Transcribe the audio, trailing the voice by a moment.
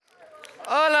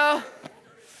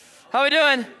How we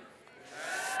doing?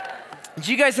 Did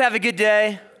you guys have a good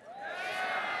day?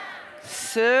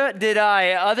 So did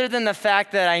I, other than the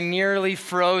fact that I nearly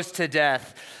froze to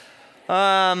death.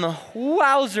 Wowzers.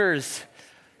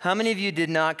 How many of you did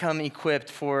not come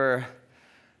equipped for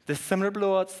the summer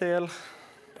blowout sale?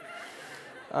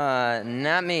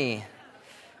 Not me.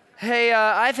 Hey,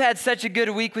 I've had such a good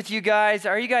week with you guys.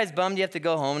 Are you guys bummed you have to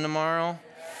go home tomorrow?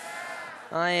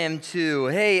 I am too.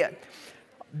 Hey,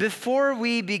 before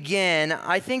we begin,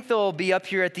 I think they'll be up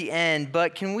here at the end,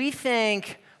 but can we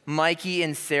thank Mikey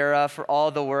and Sarah for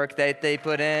all the work that they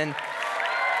put in?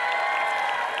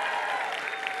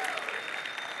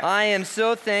 I am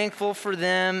so thankful for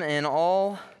them and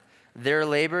all their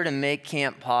labor to make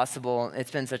camp possible.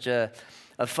 It's been such a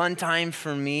fun time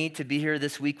for me to be here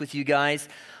this week with you guys.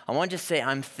 I want to just say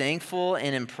I'm thankful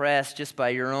and impressed just by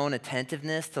your own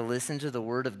attentiveness to listen to the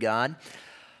Word of God.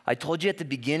 I told you at the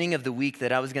beginning of the week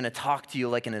that I was going to talk to you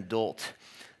like an adult,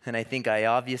 and I think I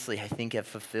have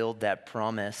fulfilled that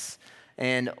promise.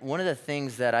 And one of the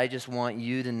things that I just want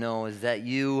you to know is that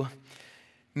you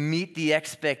meet the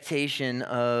expectation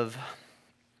of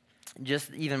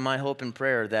just even my hope and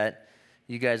prayer that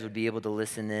you guys would be able to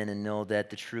listen in and know that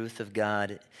the truth of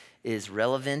God is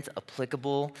relevant,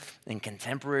 applicable, and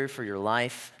contemporary for your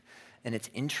life. And it's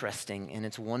interesting and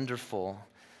it's wonderful.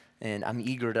 And I'm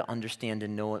eager to understand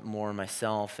and know it more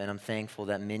myself. And I'm thankful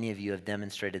that many of you have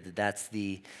demonstrated that that's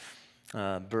the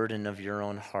burden of your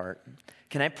own heart.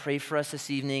 Can I pray for us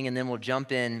this evening? And then we'll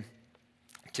jump in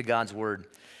to God's word.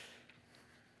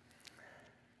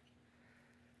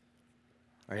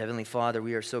 Our Heavenly Father,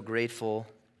 we are so grateful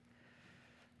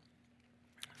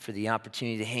for the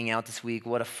opportunity to hang out this week.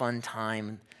 What a fun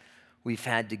time we've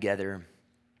had together.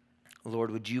 Lord,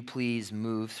 would you please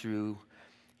move through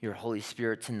your Holy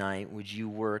Spirit tonight? Would you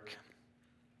work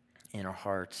in our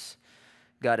hearts?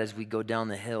 God, as we go down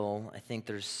the hill, I think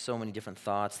there's so many different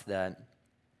thoughts that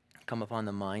come upon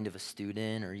the mind of a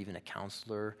student or even a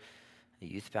counselor, a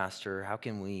youth pastor. How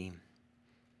can we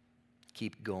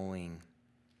keep going?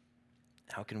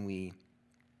 How can we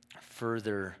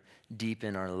further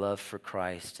deepen our love for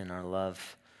Christ and our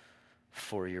love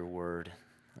for your word?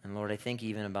 And Lord, I think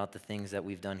even about the things that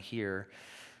we've done here.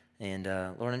 And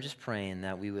Lord, I'm just praying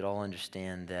that we would all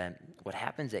understand that what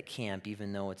happens at camp,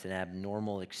 even though it's an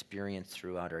abnormal experience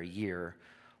throughout our year,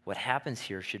 what happens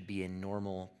here should be a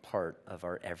normal part of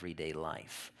our everyday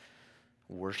life.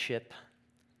 Worship,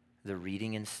 the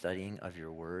reading and studying of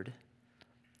your word,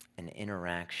 and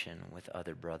interaction with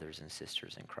other brothers and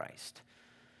sisters in Christ.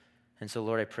 And so,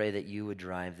 Lord, I pray that you would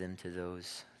drive them to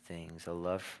those things, a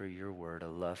love for your word, a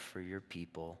love for your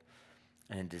people,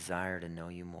 and a desire to know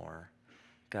you more.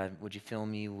 God, would you fill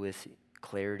me with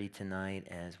clarity tonight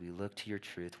as we look to your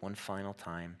truth one final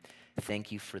time? Thank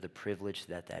you for the privilege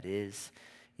that is,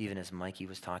 even as Mikey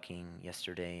was talking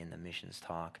yesterday in the missions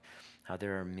talk, how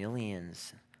there are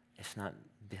millions, if not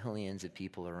billions of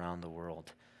people around the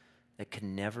world that could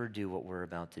never do what we're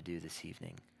about to do this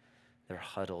evening. They're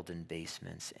huddled in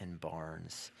basements and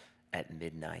barns at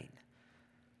midnight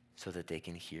so that they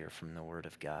can hear from the Word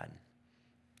of God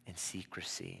in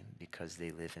secrecy because they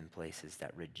live in places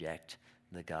that reject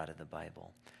the God of the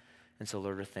Bible. And so,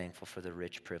 Lord, we're thankful for the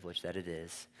rich privilege that it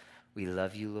is. We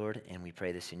love you, Lord, and we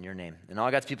pray this in your name. And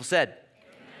all God's people said,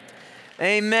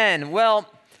 Amen. Well,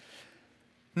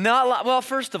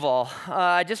 first of all,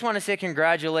 I just want to say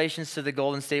congratulations to the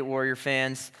Golden State Warrior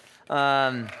fans.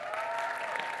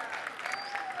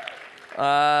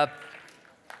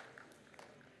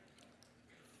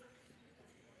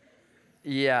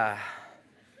 Yeah.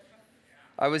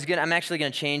 I'm actually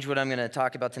going to change what I'm going to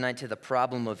talk about tonight to the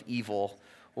problem of evil,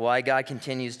 why God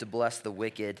continues to bless the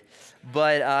wicked.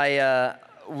 But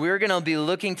we're going to be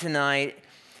looking tonight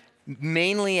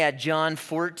mainly at John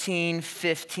 14,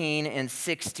 15, and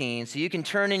 16. So you can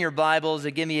turn in your Bibles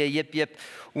and give me a yip yip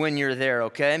when you're there,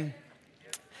 okay?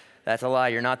 That's a lie,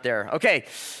 you're not there. Okay,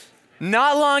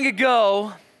 not long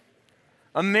ago,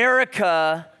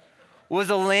 America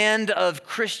was a land of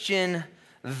Christian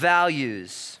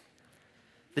values.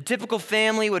 The typical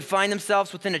family would find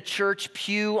themselves within a church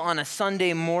pew on a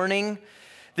Sunday morning.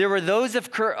 There were those, of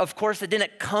course, that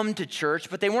didn't come to church,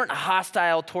 but they weren't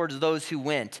hostile towards those who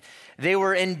went. They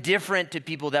were indifferent to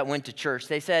people that went to church.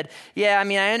 They said,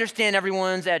 I understand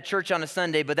everyone's at church on a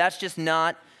Sunday, but that's just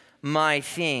not my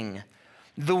thing.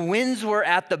 The winds were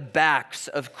at the backs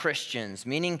of Christians,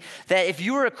 meaning that if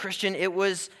you were a Christian, it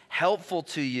was helpful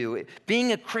to you.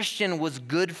 Being a Christian was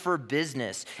good for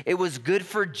business. It was good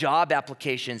for job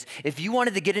applications. If you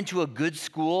wanted to get into a good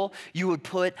school, you would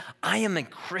put, I am a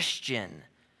Christian.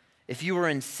 If you were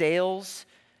in sales,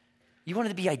 You wanted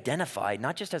to be identified,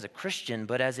 not just as a Christian,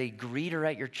 but as a greeter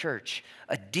at your church,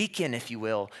 a deacon, if you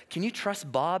will. Can you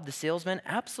trust Bob, the salesman?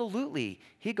 Absolutely.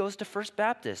 He goes to First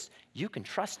Baptist. You can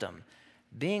trust him.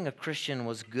 Being a Christian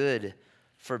was good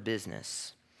for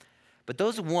business. But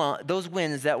those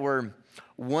winds that were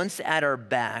once at our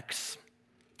backs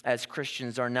as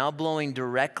Christians are now blowing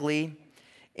directly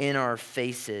in our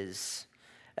faces,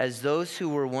 as those who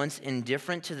were once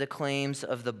indifferent to the claims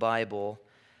of the Bible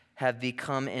have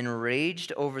become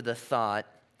enraged over the thought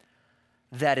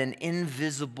that an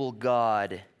invisible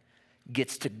God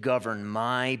gets to govern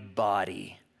my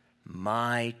body,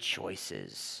 my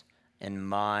choices, and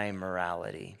my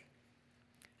morality.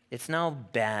 It's now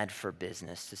bad for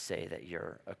business to say that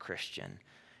you're a Christian.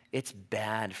 It's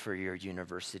bad for your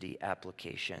university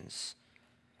applications.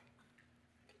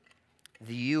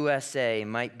 The USA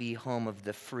might be home of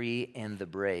the free and the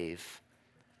brave,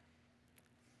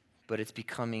 but it's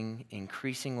becoming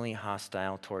increasingly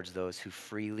hostile towards those who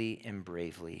freely and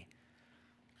bravely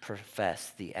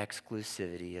profess the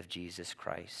exclusivity of Jesus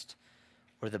Christ,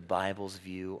 or the Bible's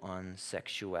view on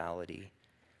sexuality,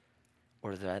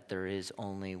 or that there is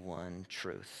only one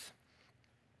truth.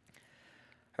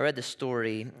 I read the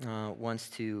story once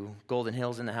to Golden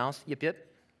Hills in the house. Yip, yip.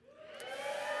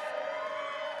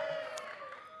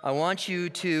 I want you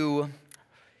to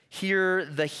hear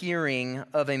the hearing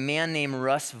of a man named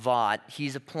Russ Vaught.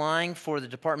 He's applying for the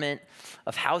Department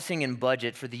of Housing and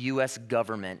Budget for the U.S.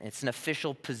 government. It's an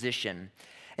official position.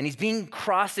 And he's being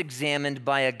cross-examined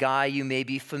by a guy you may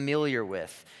be familiar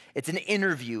with. It's an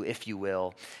interview, if you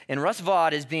will. And Russ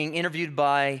Vaught is being interviewed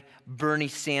by Bernie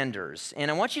Sanders. And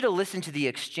I want you to listen to the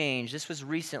exchange. This was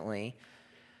recently.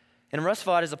 And Russ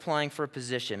Vaught is applying for a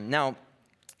position. Now,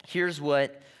 here's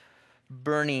what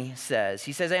Bernie says.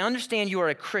 He says, I understand you are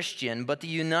a Christian, but the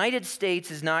United States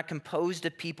is not composed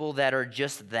of people that are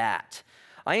just that.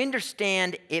 I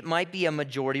understand it might be a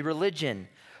majority religion,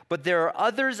 but there are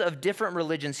others of different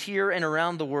religions here and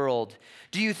around the world.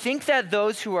 Do you think that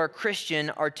those who are Christian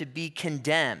are to be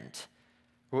condemned?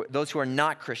 Those who are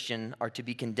not Christian are to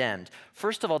be condemned?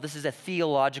 First of all, this is a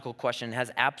theological question. It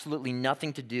has absolutely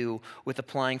nothing to do with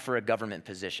applying for a government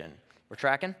position. We're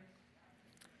tracking?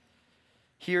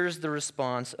 Here's the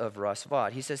response of Russ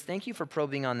Vaught. He says, thank you for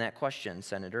probing on that question,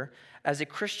 Senator. As a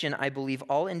Christian, I believe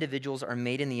all individuals are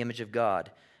made in the image of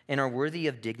God and are worthy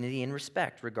of dignity and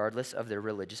respect, regardless of their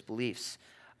religious beliefs.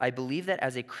 I believe that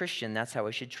as a Christian, that's how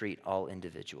I should treat all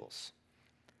individuals.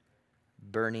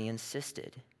 Bernie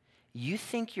insisted, you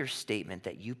think your statement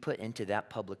that you put into that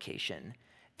publication,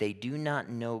 they do not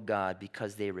know God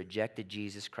because they rejected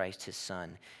Jesus Christ, his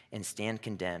son, and stand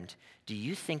condemned. Do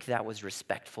you think that was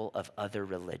respectful of other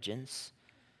religions?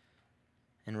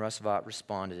 And Russ Vaught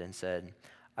responded and said,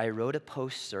 I wrote a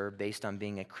post, sir, based on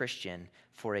being a Christian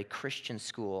for a Christian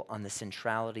school on the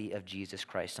centrality of Jesus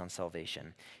Christ on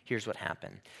salvation. Here's what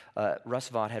happened. Russ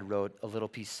Vaught had wrote a little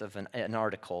piece of an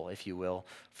article, if you will,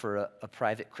 for a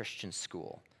private Christian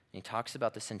school. And he talks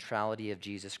about the centrality of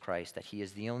Jesus Christ, that he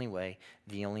is the only way,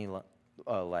 the only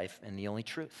life, and the only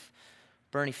truth.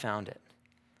 Bernie found it.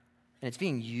 And it's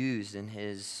being used in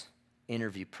his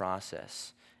interview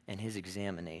process and his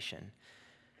examination.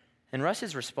 And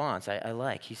Russ's response, I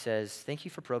like. He says, thank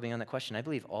you for probing on that question. I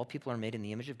believe all people are made in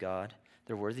the image of God.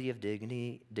 They're worthy of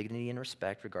dignity and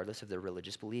respect, regardless of their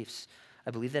religious beliefs.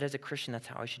 I believe that as a Christian, that's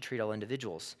how I should treat all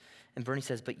individuals. And Bernie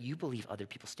says, but you believe other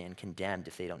people stand condemned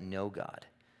if they don't know God.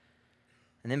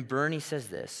 And then Bernie says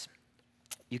this.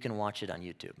 You can watch it on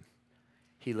YouTube.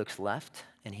 He looks left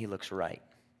and he looks right.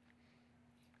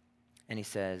 And he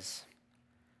says,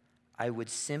 I would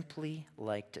simply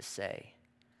like to say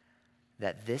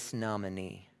that this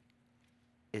nominee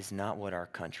is not what our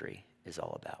country is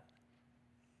all about.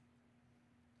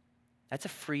 That's a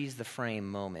freeze the frame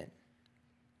moment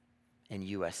in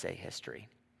USA history.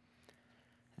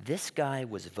 This guy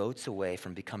was votes away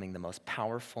from becoming the most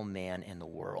powerful man in the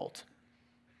world.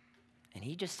 And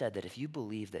he just said that if you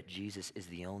believe that Jesus is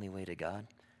the only way to God,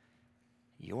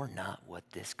 you're not what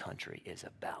this country is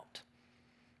about.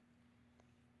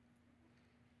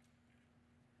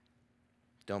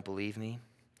 Don't believe me?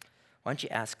 Why don't you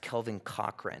ask Kelvin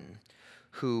Cochran,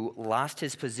 who lost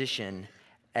his position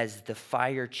as the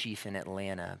fire chief in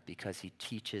Atlanta because he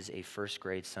teaches a first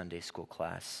grade Sunday school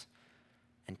class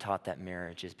and taught that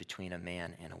marriage is between a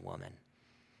man and a woman,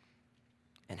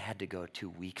 and had to go 2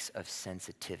 weeks of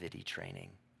sensitivity training.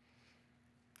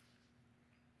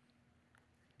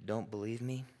 Don't believe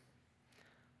me?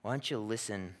 Why don't you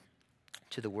listen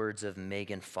to the words of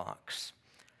Megan Fox?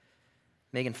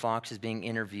 Megan Fox is being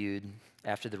interviewed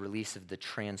after the release of the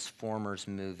Transformers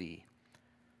movie.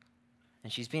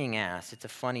 And she's being asked, it's a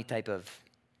funny type of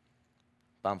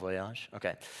Bon voyage?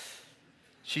 Okay.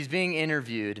 She's being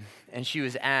interviewed, and she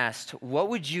was asked, what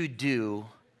would you do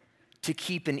to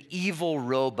keep an evil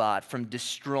robot from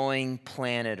destroying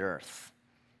planet Earth?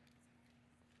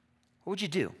 What would you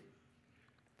do?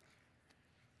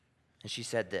 And she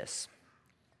said this,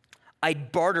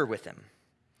 I'd barter with him.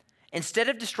 Instead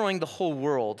of destroying the whole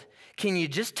world, can you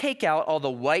just take out all the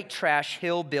white trash,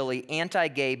 hillbilly,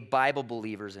 anti-gay Bible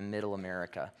believers in middle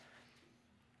America?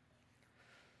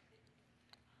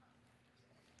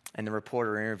 And the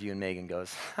reporter interviewing Megan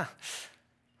goes,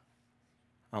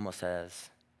 almost as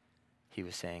he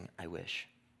was saying, I wish.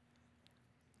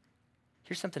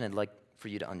 Here's something I'd like for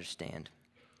you to understand.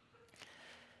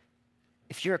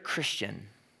 If you're a Christian,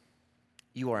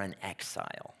 you are an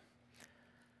exile.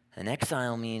 An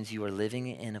exile means you are living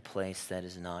in a place that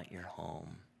is not your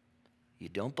home. You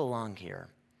don't belong here.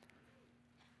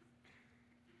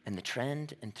 And the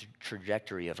trend and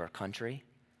trajectory of our country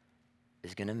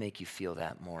is going to make you feel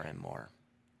that more and more.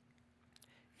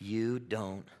 You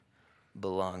don't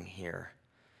belong here.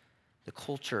 The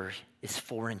culture is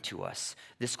foreign to us.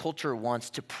 This culture wants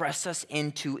to press us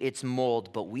into its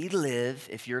mold, but we live,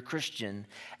 if you're a Christian,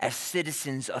 as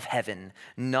citizens of heaven,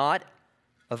 not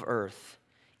of earth.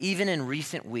 Even in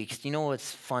recent weeks, you know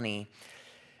what's funny?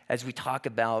 As we talk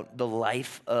about the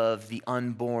life of the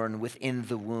unborn within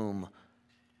the womb,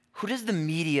 who does the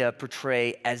media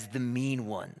portray as the mean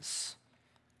ones?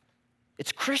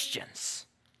 It's Christians,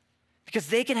 because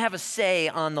they can have a say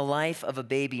on the life of a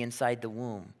baby inside the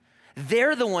womb.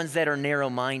 They're the ones that are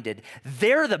narrow-minded.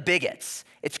 They're the bigots.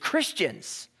 It's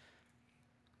Christians.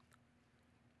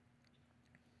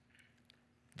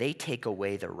 They take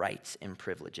away the rights and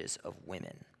privileges of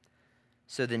women.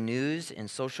 So the news and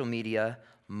social media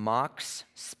mocks,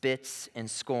 spits, and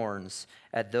scorns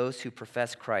at those who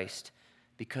profess Christ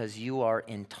because you are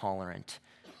intolerant,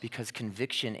 because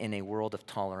conviction in a world of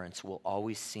tolerance will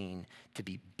always seen to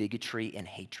be bigotry and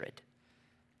hatred.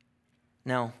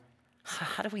 Now,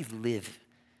 how do we live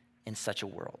in such a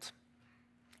world?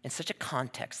 In such a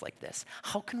context like this?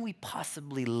 How can we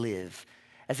possibly live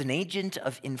as an agent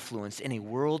of influence in a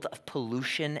world of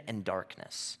pollution and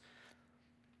darkness?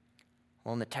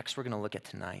 Well, in the text we're going to look at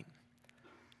tonight,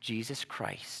 Jesus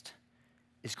Christ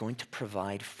is going to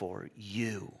provide for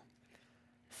you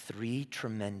 3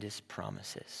 tremendous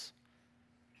promises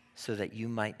so that you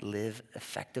might live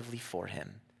effectively for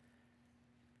him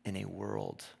in a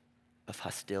world of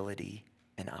hostility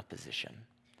and opposition.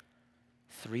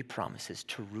 3 promises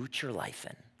to root your life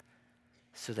in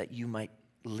so that you might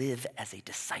live as a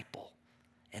disciple,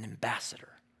 an ambassador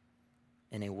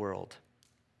in a world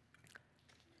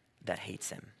that hates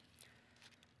him.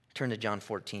 Turn to John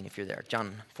 14 if you're there.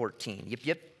 John 14.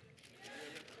 Yep.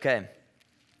 Okay.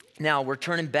 Now we're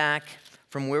turning back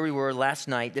from where we were last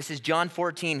night. This is John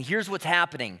 14. Here's what's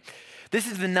happening. This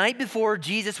is the night before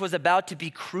Jesus was about to be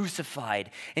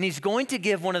crucified, and he's going to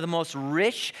give one of the most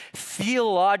rich,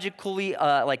 theologically,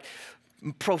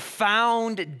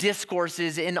 profound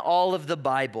discourses in all of the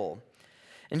Bible.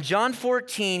 In John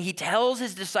 14, he tells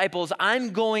his disciples,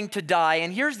 I'm going to die.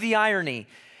 And here's the irony.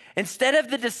 Instead of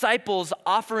the disciples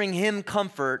offering him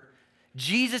comfort,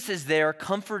 Jesus is there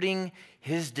comforting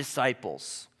his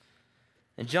disciples.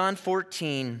 In John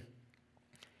 14,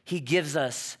 he gives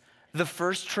us the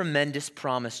first tremendous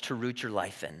promise to root your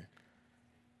life in.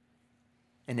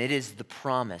 And it is the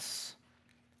promise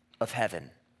of heaven.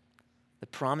 The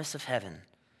promise of heaven.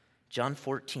 John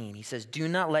 14, he says, do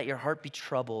not let your heart be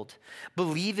troubled.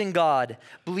 Believe in God.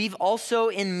 Believe also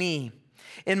in me.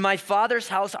 In my Father's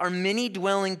house are many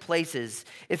dwelling places.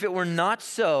 If it were not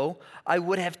so, I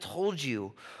would have told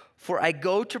you. For I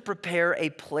go to prepare a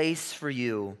place for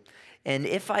you. And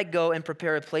if I go and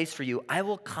prepare a place for you, I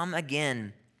will come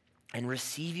again and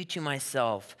receive you to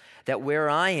myself, that where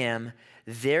I am,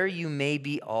 there you may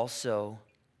be also.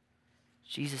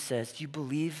 Jesus says, do you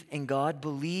believe in God?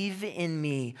 Believe in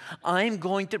me. I'm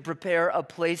going to prepare a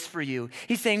place for you.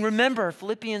 He's saying, remember,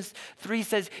 Philippians 3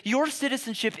 says, your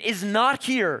citizenship is not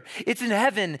here. It's in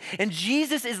heaven. And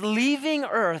Jesus is leaving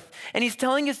earth. And he's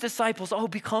telling his disciples, oh,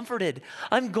 be comforted.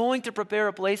 I'm going to prepare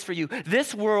a place for you.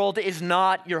 This world is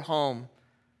not your home.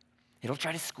 It'll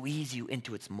try to squeeze you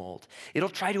into its mold. It'll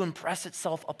try to impress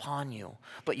itself upon you.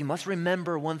 But you must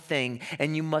remember one thing,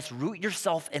 and you must root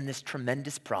yourself in this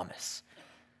tremendous promise.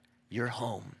 Your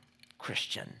home,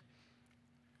 Christian,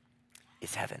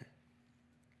 is heaven.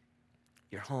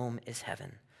 Your home is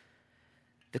heaven.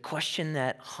 The question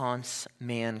that haunts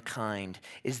mankind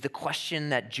is the question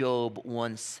that Job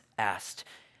once asked.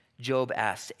 Job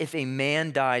asked, if a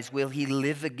man dies, will he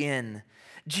live again?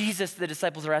 Jesus, the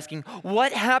disciples are asking,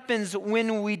 what happens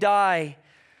when we die?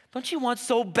 Don't you want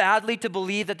so badly to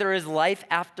believe that there is life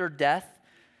after death?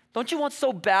 Don't you want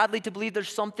so badly to believe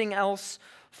there's something else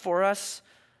for us?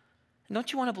 And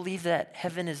don't you want to believe that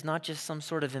heaven is not just some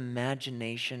sort of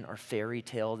imagination or fairy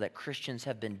tale that Christians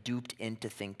have been duped into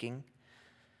thinking?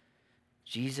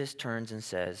 Jesus turns and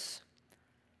says,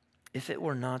 if it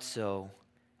were not so,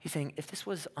 he's saying, if this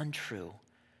was untrue,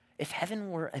 if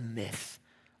heaven were a myth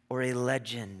or a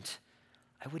legend,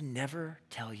 I would never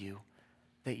tell you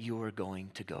that you were going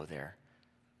to go there.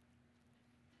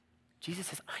 Jesus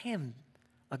says, I am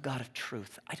a God of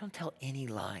truth. I don't tell any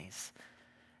lies.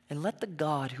 And let the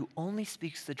God who only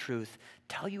speaks the truth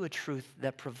tell you a truth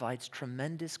that provides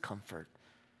tremendous comfort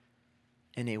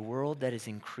in a world that is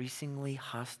increasingly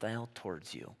hostile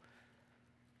towards you.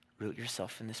 Root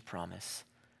yourself in this promise.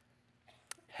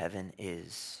 Heaven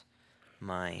is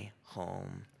my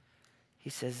home. He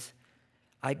says,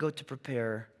 I go to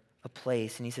prepare a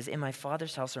place. And he says, in my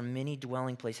Father's house are many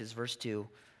dwelling places, verse 2.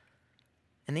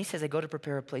 And then he says, I go to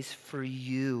prepare a place for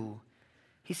you.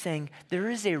 He's saying there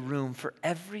is a room for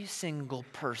every single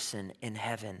person in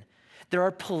heaven. There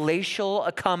are palatial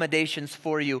accommodations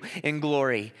for you in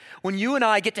glory. When you and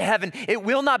I get to heaven, it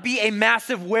will not be a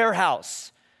massive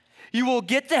warehouse. You will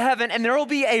get to heaven and there will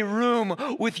be a room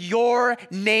with your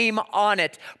name on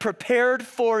it, prepared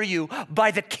for you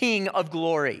by the King of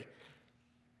glory.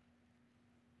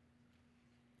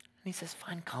 And he says,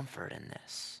 find comfort in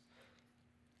this.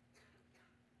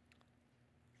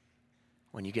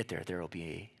 When you get there, there will be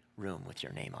a room with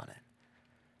your name on it.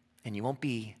 And you won't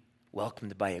be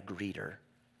welcomed by a greeter.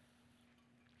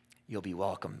 You'll be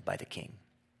welcomed by the King.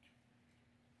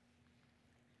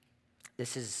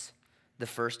 This is the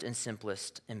first and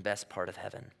simplest and best part of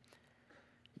heaven.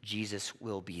 Jesus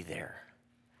will be there.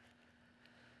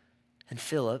 And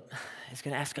Philip is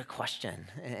going to ask a question,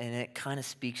 and it kind of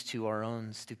speaks to our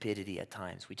own stupidity at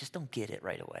times. We just don't get it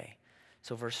right away.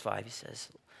 So verse 5, he says,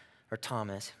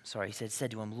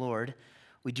 said to him, Lord,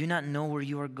 we do not know where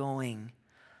you are going.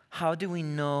 How do we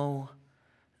know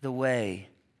the way?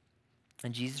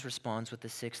 And Jesus responds with the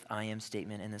sixth I am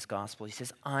statement in this gospel. He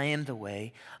says, I am the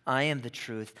way, I am the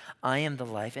truth, I am the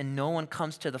life, and no one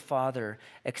comes to the Father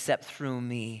except through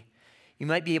me. You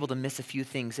might be able to miss a few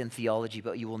things in theology,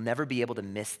 but you will never be able to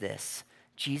miss this.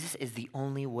 Jesus is the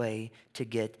only way to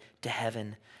get to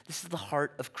heaven. This is the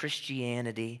heart of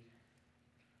Christianity.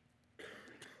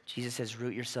 Jesus says,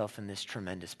 root yourself in this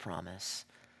tremendous promise.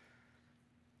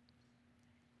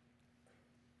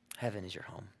 Heaven is your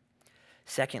home.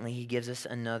 Secondly, he gives us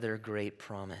another great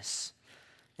promise.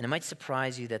 And it might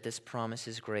surprise you that this promise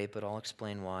is great, but I'll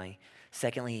explain why.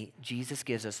 Secondly, Jesus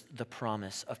gives us the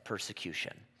promise of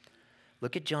persecution.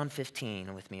 Look at John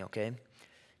 15 with me, okay?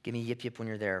 Give me yip yip when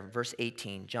you're there. Verse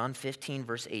 18. John 15,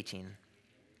 verse 18.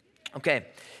 Okay,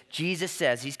 Jesus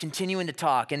says, he's continuing to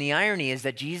talk, and the irony is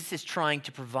that Jesus is trying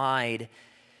to provide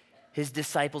his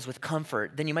disciples with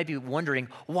comfort. Then you might be wondering,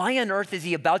 why on earth is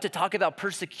he about to talk about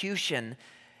persecution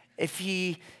if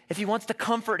he wants to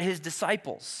comfort his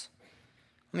disciples?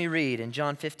 Let me read in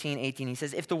John 15, 18. He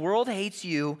says, if the world hates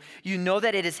you, you know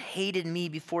that it has hated me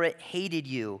before it hated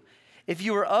you. If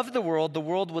you were of the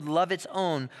world would love its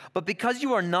own. But because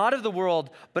you are not of the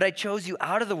world, but I chose you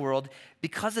out of the world,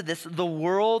 because of this, the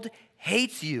world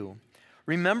hates you.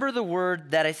 Remember the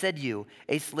word that I said to you,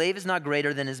 a slave is not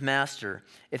greater than his master.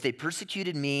 If they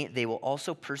persecuted me, they will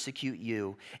also persecute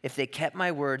you. If they kept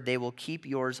my word, they will keep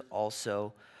yours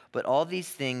also. But all these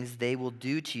things they will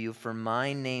do to you for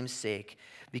my name's sake,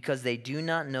 because they do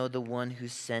not know the one who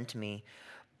sent me.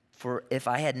 For if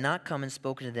I had not come and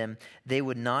spoken to them, they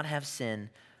would not have sinned.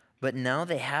 But now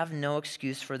they have no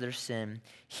excuse for their sin.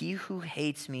 He who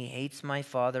hates me hates my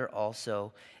Father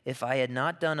also. If I had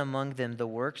not done among them the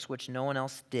works which no one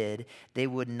else did, they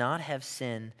would not have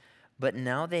sinned. But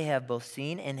now they have both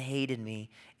seen and hated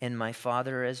me, and my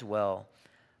Father as well.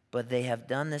 But they have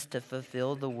done this to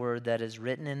fulfill the word that is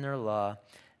written in their law.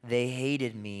 They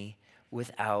hated me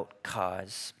without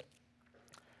cause.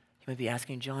 You might be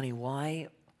asking, Johnny, why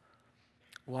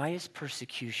is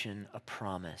persecution a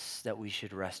promise that we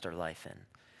should rest our life in?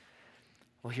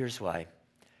 Well, here's why.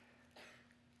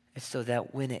 It's so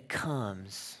that when it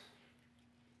comes,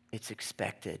 it's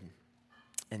expected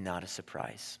and not a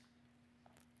surprise.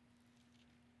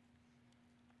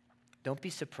 Don't be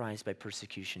surprised by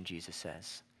persecution, Jesus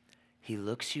says. He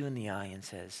looks you in the eye and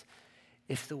says,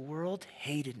 if the world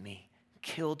hated me,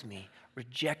 killed me,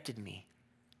 rejected me,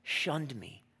 shunned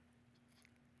me,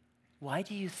 why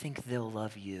do you think they'll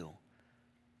love you?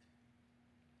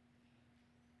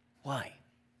 Why?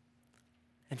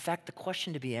 In fact, the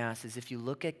question to be asked is if you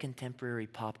look at contemporary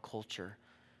pop culture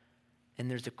and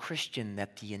there's a Christian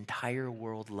that the entire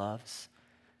world loves,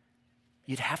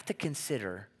 you'd have to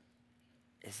consider,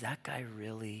 is that guy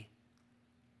really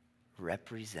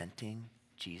representing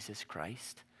Jesus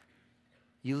Christ?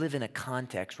 You live in a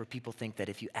context where people think that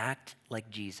if you act like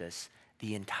Jesus,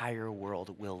 the entire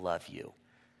world will love you.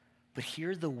 But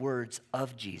hear the words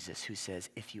of Jesus who says,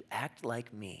 if you act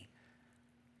like me,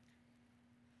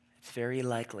 it's very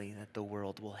likely that the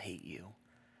world will hate you.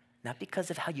 Not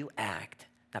because of how you act,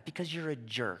 not because you're a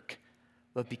jerk,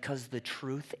 but because the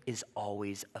truth is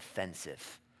always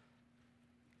offensive.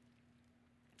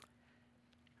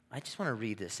 I just want to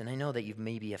read this, and I know that you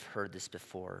maybe have heard this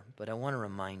before, but I want to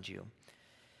remind you.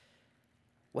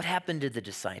 What happened to the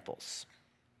disciples?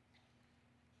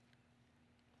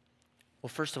 Well,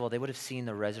 first of all, they would have seen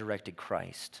the resurrected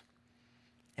Christ,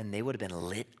 and they would have been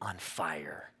lit on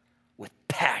fire with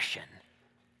passion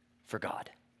for God.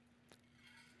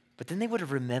 But then they would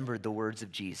have remembered the words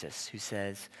of Jesus who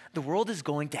says, the world is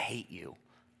going to hate you.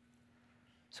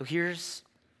 So here's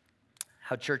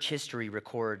how church history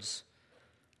records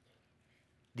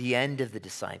the end of the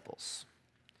disciples.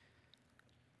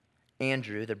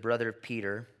 Andrew, the brother of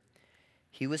Peter,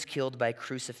 he was killed by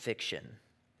crucifixion.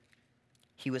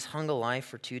 He was hung alive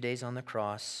for 2 days on the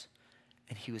cross,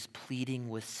 and he was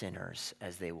pleading with sinners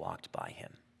as they walked by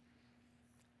him.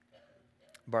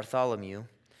 Bartholomew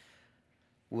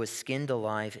was skinned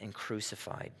alive and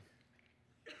crucified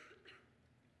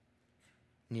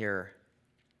near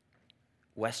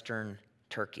western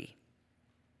Turkey.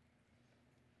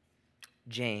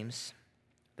 James,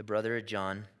 the brother of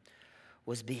John,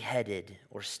 was beheaded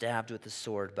or stabbed with a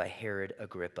sword by Herod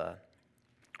Agrippa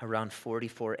around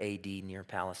 44 AD near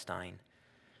Palestine,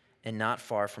 and not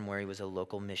far from where he was a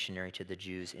local missionary to the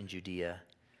Jews in Judea.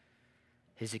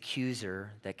 His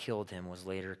accuser that killed him was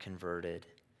later converted.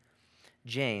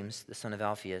 James, the son of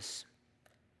Alphaeus,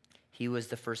 he was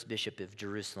the first bishop of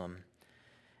Jerusalem,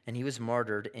 and he was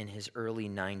martyred in his early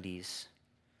 90s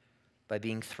by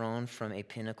being thrown from a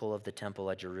pinnacle of the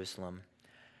temple at Jerusalem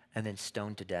and then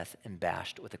stoned to death and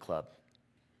bashed with a club.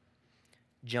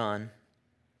 John,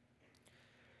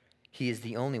 he is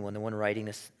the only one, the one writing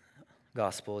this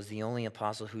gospel, is the only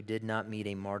apostle who did not meet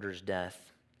a martyr's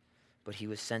death, but he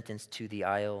was sentenced to the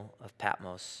Isle of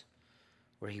Patmos,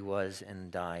 where he was and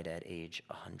died at age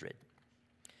 100.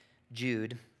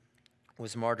 Jude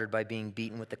was martyred by being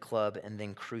beaten with a club and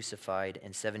then crucified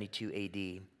in 72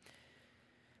 AD.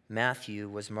 Matthew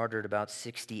was martyred about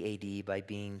 60 AD by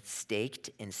being staked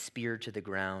and speared to the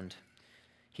ground.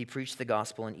 He preached the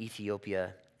gospel in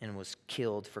Ethiopia and was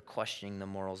killed for questioning the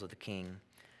morals of the king.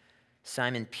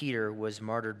 Simon Peter was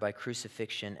martyred by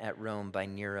crucifixion at Rome by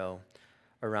Nero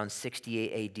around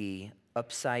 68 AD,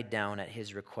 upside down at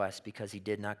his request because he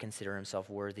did not consider himself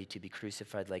worthy to be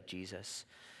crucified like Jesus.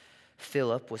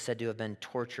 Philip was said to have been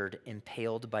tortured,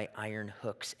 impaled by iron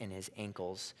hooks in his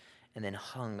ankles, and then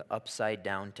hung upside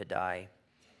down to die.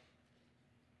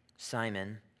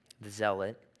 Simon, the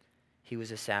zealot, he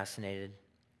was assassinated,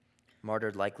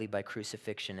 martyred likely by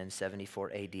crucifixion in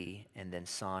 74 AD, and then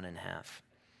sawn in half.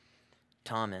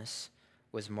 Thomas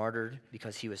was martyred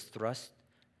because he was thrust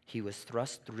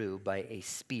through by a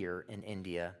spear in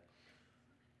India.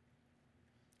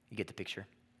 You get the picture?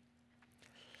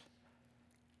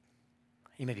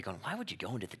 You may be going, why would you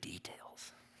go into the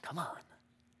details? Come on.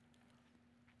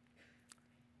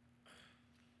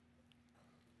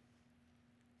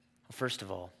 First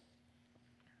of all,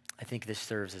 I think this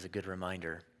serves as a good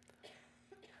reminder.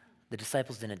 The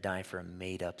disciples didn't die for a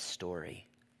made-up story.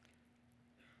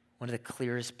 One of the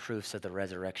clearest proofs of the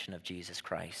resurrection of Jesus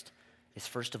Christ is,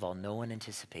 first of all, no one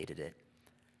anticipated it,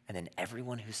 and then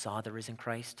everyone who saw the risen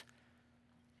Christ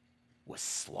was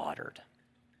slaughtered.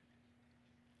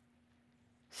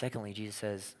 Secondly, Jesus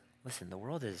says, listen, the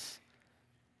world is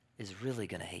really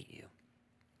going to hate you.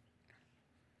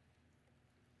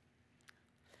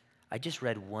 I just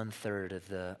read 1/3 of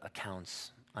the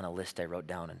accounts on a list I wrote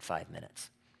down in 5 minutes.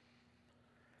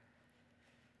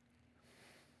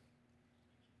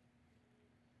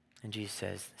 And Jesus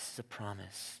says, this is a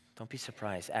promise. Don't be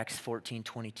surprised. Acts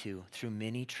 14:22, through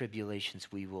many tribulations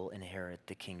we will inherit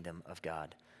the kingdom of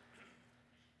God.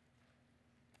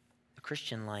 The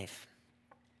Christian life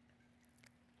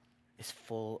is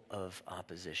full of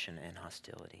opposition and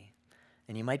hostility.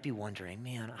 And you might be wondering,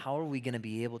 man, how are we going to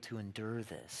be able to endure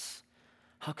this?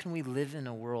 How can we live in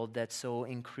a world that's so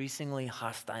increasingly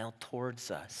hostile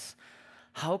towards us?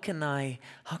 How can I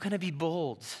be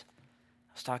bold?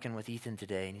 I was talking with Ethan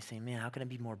today, and he's saying, man, how can I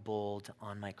be more bold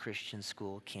on my Christian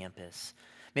school campus?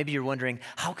 Maybe you're wondering,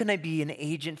 how can I be an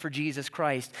agent for Jesus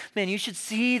Christ? Man, you should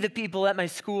see the people at my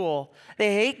school.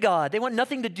 They hate God. They want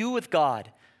nothing to do with God.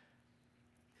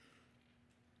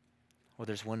 Well,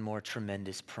 there's one more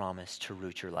tremendous promise to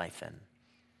root your life in.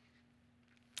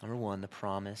 Number one, the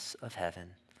promise of heaven.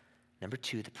 Number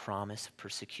two, the promise of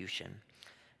persecution.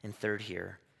 And third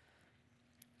here,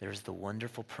 there's the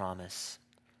wonderful promise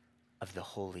of the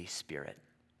Holy Spirit.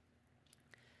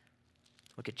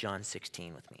 Look at John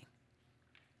 16 with me.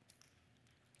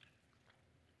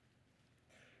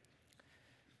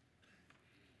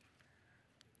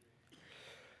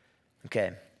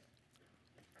 Okay.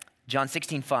 John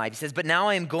 16:5, he says, "But now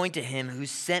I am going to him who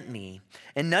sent me,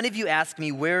 and none of you ask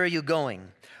me, 'Where are you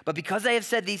going?' But because I have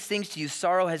said these things to you,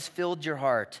 sorrow has filled your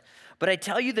heart. But I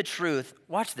tell you the truth."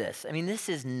 Watch this. I mean, this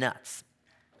is nuts.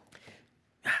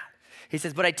 He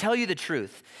says, "But I tell you the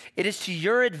truth. It is to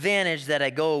your advantage that I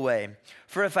go away.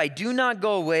 For if I do not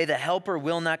go away, the helper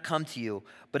will not come to you.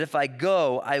 But if I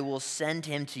go, I will send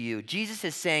him to you." Jesus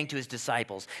is saying to his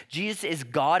disciples, Jesus is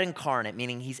God incarnate,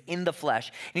 meaning he's in the flesh.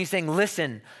 And he's saying,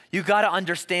 listen, you got to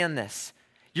understand this.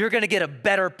 You're going to get a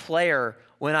better player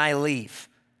when I leave.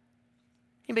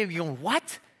 You may be going,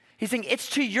 what? He's saying, it's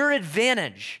to your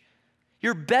advantage.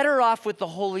 You're better off with the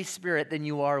Holy Spirit than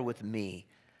you are with me.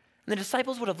 And the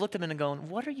disciples would have looked at him and gone,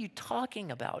 what are you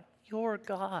talking about? You're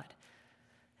God.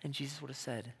 And Jesus would have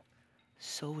said,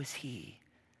 so is he.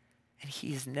 And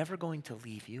he is never going to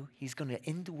leave you. He's going to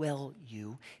indwell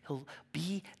you. He'll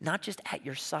be not just at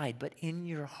your side, but in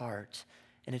your heart.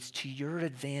 And it's to your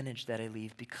advantage that I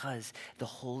leave because the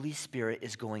Holy Spirit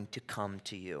is going to come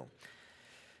to you.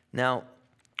 Now,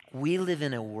 we live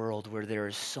in a world where there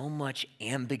is so much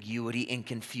ambiguity and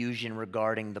confusion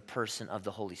regarding the person of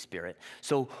the Holy Spirit.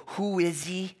 So who is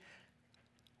he?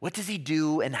 What does he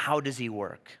do? And how does he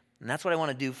work? And that's what I want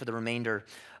to do for the remainder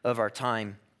of our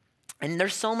time. And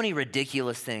there's so many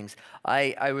ridiculous things.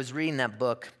 I was reading that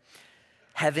book,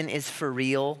 Heaven is for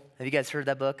Real. Have you guys heard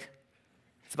that book?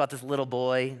 It's about this little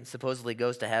boy who supposedly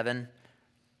goes to heaven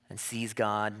and sees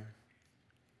God.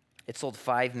 It sold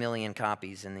 5 million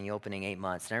copies in the opening 8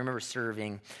 months. And I remember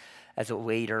serving as a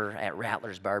waiter at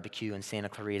Rattler's Barbecue in Santa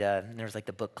Clarita. And there was like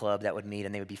the book club that would meet,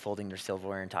 and they would be folding their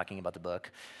silverware and talking about the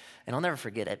book. And I'll never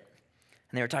forget it.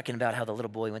 And they were talking about how the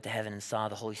little boy went to heaven and saw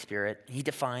the Holy Spirit. He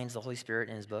defines the Holy Spirit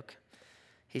in his book.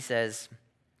 He says,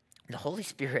 the Holy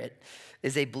Spirit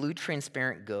is a blue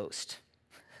transparent ghost.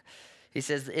 He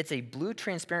says, it's a blue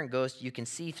transparent ghost you can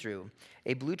see through.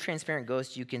 A blue transparent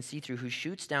ghost you can see through who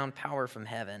shoots down power from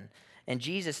heaven. And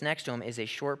Jesus next to him is a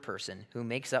short person who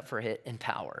makes up for it in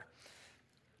power.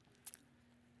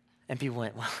 And people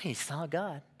went, well, he saw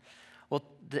God. Well,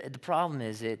 the problem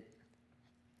is it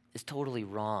is totally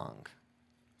wrong.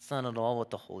 It's not at all what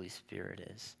the Holy Spirit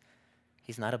is.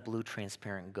 He's not a blue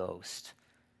transparent ghost.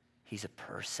 He's a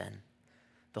person.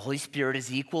 The Holy Spirit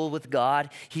is equal with God.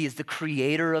 He is the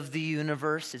creator of the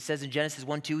universe. It says in Genesis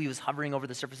 1:2, he was hovering over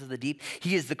the surface of the deep.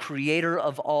 He is the creator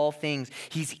of all things.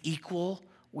 He's equal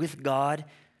with God.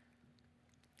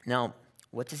 Now,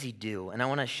 what does he do? And I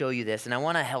want to show you this, and I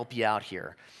want to help you out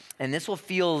here. And this will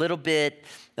feel a little bit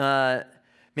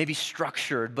maybe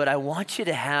structured, but I want you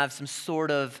to have some sort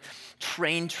of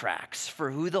train tracks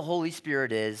for who the Holy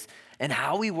Spirit is and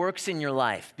how he works in your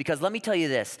life. Because let me tell you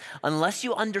this, unless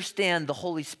you understand the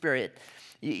Holy Spirit,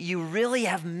 you really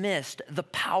have missed the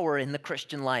power in the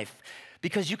Christian life.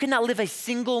 Because you cannot live a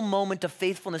single moment of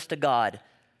faithfulness to God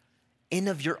in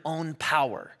of your own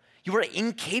power. You are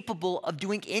incapable of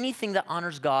doing anything that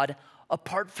honors God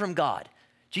apart from God.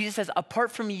 Jesus says,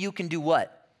 apart from me, you can do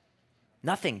what?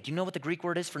 Nothing. Do you know what the Greek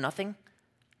word is for nothing?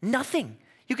 Nothing.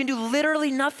 You can do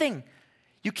literally nothing.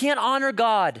 You can't honor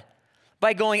God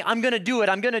by going, I'm going to do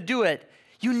it.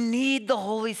 You need the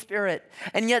Holy Spirit.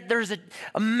 And yet there's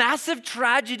a massive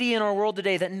tragedy in our world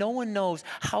today that no one knows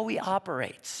how he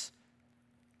operates.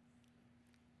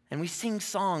 And we sing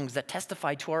songs that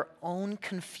testify to our own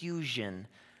confusion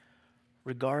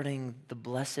regarding the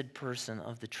blessed person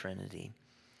of the Trinity.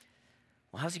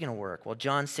 Well, how's he going to work? Well,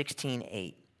 John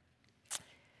 16:8.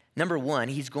 Number one,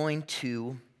 he's going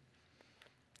to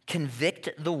convict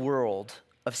the world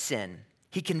of sin.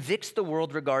 He convicts the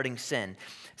world regarding sin.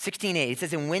 16:8, it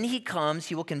says, and when he comes,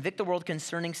 he will convict the world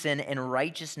concerning sin and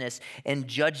righteousness and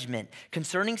judgment.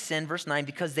 Concerning sin, verse 9,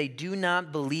 because they do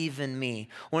not believe in me.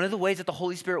 One of the ways that the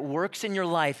Holy Spirit works in your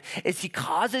life is he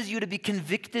causes you to be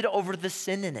convicted over the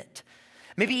sin in it.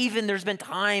 Maybe even there's been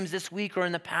times this week or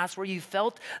in the past where you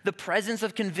felt the presence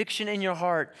of conviction in your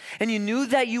heart and you knew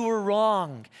that you were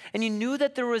wrong and you knew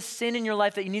that there was sin in your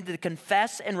life that you needed to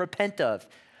confess and repent of.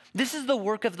 This is the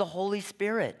work of the Holy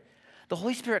Spirit. The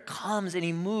Holy Spirit comes and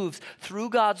he moves through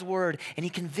God's word and he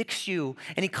convicts you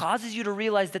and he causes you to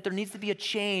realize that there needs to be a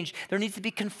change, there needs to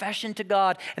be confession to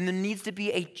God, and there needs to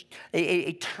be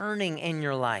a turning in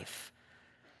your life.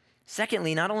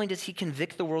 Secondly, not only does he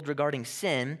convict the world regarding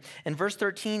sin, in verse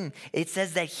 13, it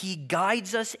says that he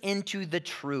guides us into the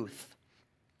truth.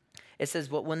 It says,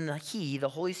 but when the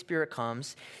Holy Spirit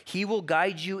comes, he will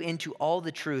guide you into all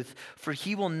the truth, for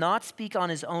he will not speak on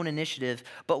his own initiative,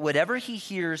 but whatever he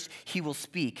hears, he will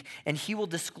speak, and he will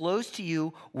disclose to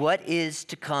you what is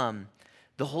to come.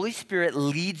 The Holy Spirit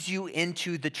leads you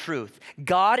into the truth.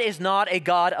 God is not a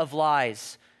God of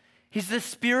lies. He's the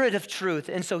Spirit of truth.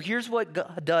 And so here's what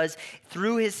God does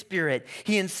through his Spirit.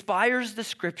 He inspires the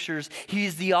scriptures. He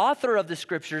is the author of the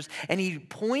scriptures, and he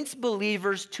points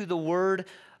believers to the word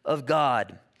of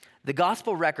God. The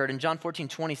gospel record in John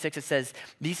 14:26, it says,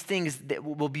 these things that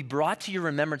will be brought to your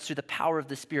remembrance through the power of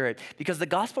the Spirit. Because the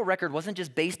gospel record wasn't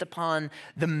just based upon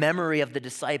the memory of the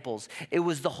disciples. It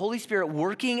was the Holy Spirit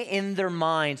working in their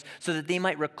minds so that they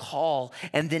might recall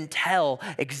and then tell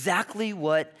exactly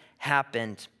what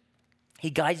happened. He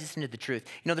guides us into the truth.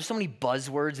 You know, there's so many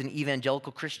buzzwords in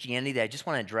evangelical Christianity that I just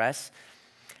want to address.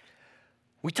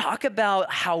 We talk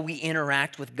about how we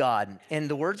interact with God, and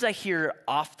the words I hear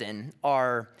often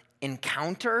are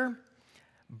encounter,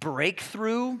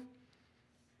 breakthrough,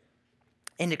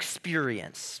 and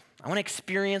experience. I want to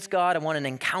experience God, I want an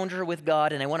encounter with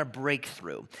God, and I want a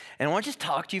breakthrough. And I want to just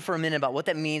talk to you for a minute about what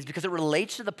that means because it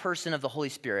relates to the person of the Holy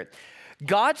Spirit.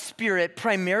 God's Spirit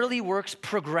primarily works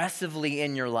progressively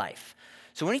in your life.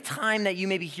 So anytime that you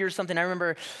maybe hear something, I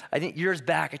remember, I think years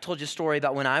back, I told you a story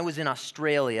about when I was in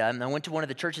Australia, and I went to one of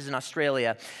the churches in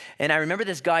Australia, and I remember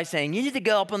this guy saying, you need to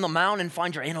go up on the mountain and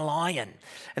find your inner lion.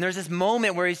 And there's this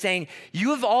moment where he's saying,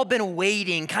 you have all been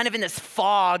waiting, kind of in this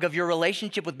fog of your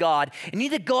relationship with God, and you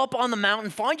need to go up on the mountain,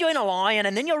 find your inner lion,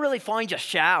 and then you'll really find your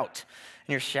shout.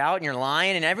 And you're shouting, you're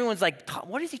lying, and everyone's like,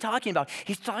 what is he talking about?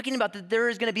 He's talking about that there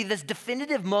is going to be this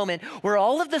definitive moment where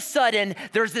all of a sudden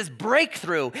there's this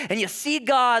breakthrough, and you see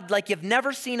God like you've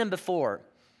never seen him before.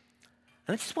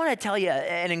 And I just want to tell you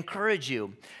and encourage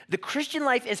you, the Christian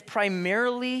life is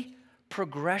primarily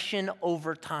progression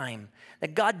over time.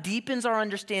 That God deepens our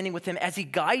understanding with him as he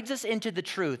guides us into the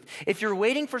truth. If you're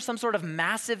waiting for some sort of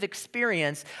massive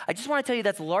experience, I just want to tell you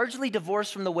that's largely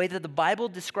divorced from the way that the Bible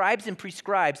describes and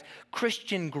prescribes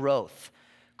Christian growth.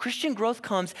 Christian growth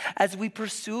comes as we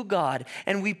pursue God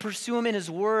and we pursue him in his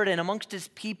word and amongst his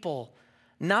people,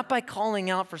 not by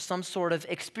calling out for some sort of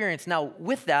experience. Now,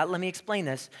 with that, let me explain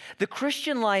this. The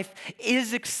Christian life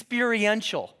is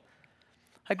experiential.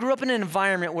 I grew up in an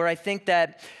environment where I think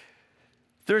that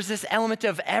there's this element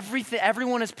of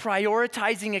everyone is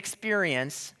prioritizing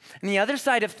experience. And the other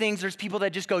side of things, there's people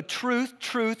that just go truth,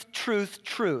 truth, truth,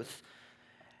 truth.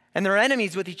 And they're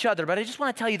enemies with each other. But I just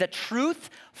want to tell you that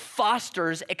truth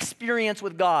fosters experience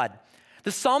with God.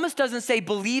 The psalmist doesn't say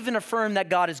believe and affirm that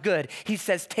God is good. He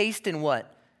says taste and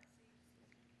what?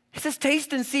 He says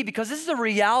taste and see, because this is a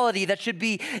reality that should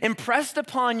be impressed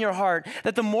upon your heart,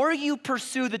 that the more you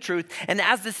pursue the truth, and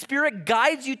as the Spirit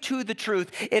guides you to the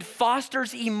truth, it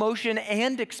fosters emotion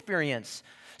and experience.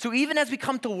 So even as we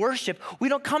come to worship, we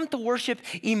don't come to worship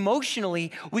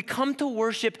emotionally, we come to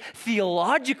worship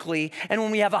theologically, and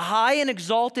when we have a high and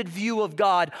exalted view of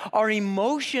God, our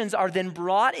emotions are then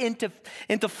brought into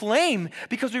flame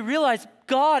because we realize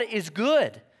God is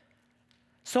good.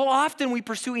 So often we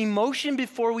pursue emotion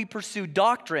before we pursue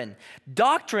doctrine.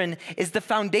 Doctrine is the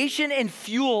foundation and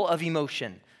fuel of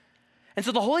emotion. And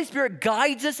so the Holy Spirit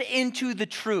guides us into the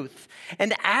truth.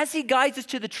 And as he guides us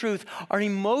to the truth, our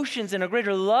emotions and a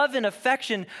greater love and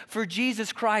affection for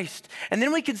Jesus Christ. And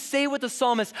then we can say with the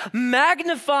psalmist,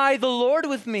 magnify the Lord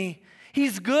with me.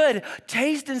 He's good.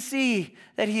 Taste and see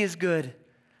that he is good.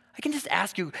 I can just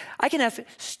ask you, I can ask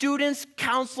students,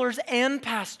 counselors, and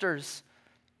pastors,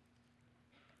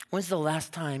 when's the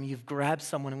last time you've grabbed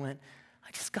someone and went,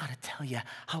 I just got to tell you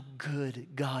how good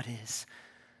God is.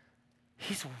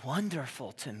 He's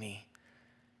wonderful to me.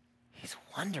 He's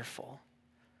wonderful.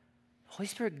 The Holy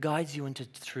Spirit guides you into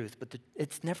truth, but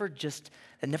it never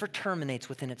terminates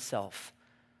within itself.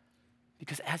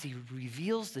 Because as he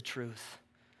reveals the truth,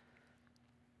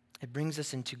 it brings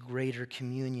us into greater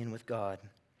communion with God.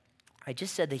 I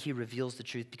just said that he reveals the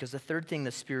truth because the third thing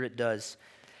the Spirit does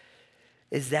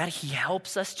is that he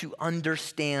helps us to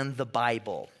understand the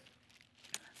Bible.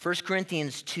 1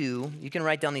 Corinthians 2, you can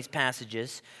write down these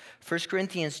passages. 1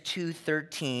 Corinthians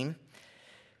 2:13,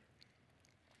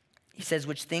 he says,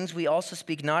 which things we also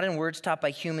speak not in words taught by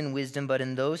human wisdom, but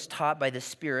in those taught by the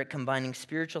Spirit, combining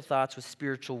spiritual thoughts with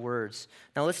spiritual words.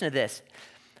 Now listen to this.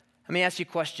 Let me ask you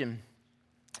a question.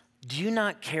 Do you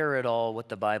not care at all what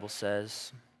the Bible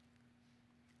says?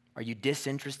 Are you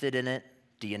disinterested in it?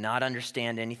 Do you not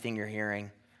understand anything you're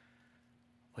hearing?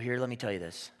 Well, here, let me tell you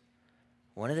this.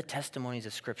 One of the testimonies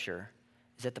of Scripture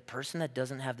is that the person that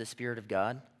doesn't have the Spirit of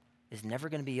God is never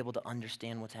going to be able to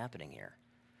understand what's happening here.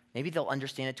 Maybe they'll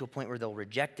understand it to a point where they'll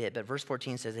reject it, but verse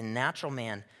 14 says, a natural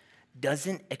man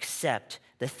doesn't accept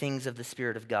the things of the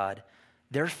Spirit of God.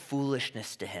 They're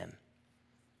foolishness to him.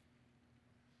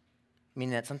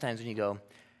 Meaning that sometimes when you go,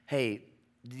 hey,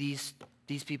 these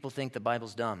people think the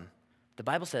Bible's dumb. The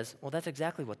Bible says, well, that's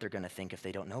exactly what they're going to think if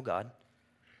they don't know God.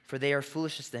 For they are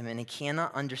foolishness to them, and they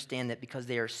cannot understand it because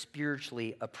they are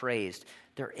spiritually appraised.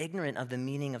 They're ignorant of the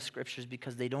meaning of scriptures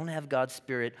because they don't have God's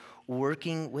Spirit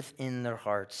working within their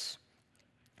hearts.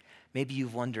 Maybe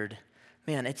you've wondered,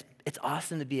 man, it's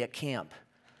awesome to be at camp.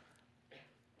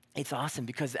 It's awesome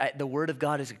because the Word of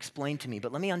God is explained to me.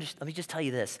 But let me just tell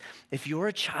you this. If you're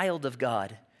a child of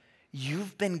God,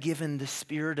 you've been given the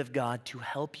Spirit of God to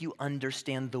help you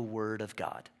understand the Word of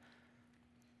God.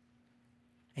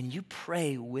 And you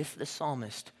pray with the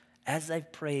psalmist, as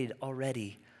I've prayed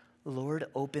already, Lord,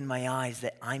 open my eyes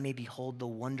that I may behold the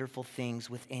wonderful things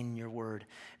within your word.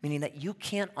 Meaning that you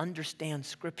can't understand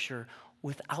Scripture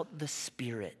without the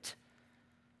Spirit.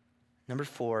 Number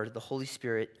 4, the Holy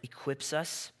Spirit equips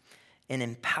us and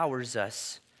empowers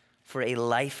us for a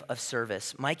life of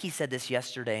service. Mikey said this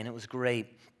yesterday, and it was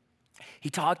great. He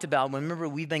talked about, remember,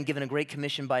 we've been given a great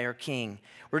commission by our King.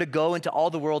 We're to go into all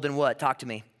the world and what? Talk to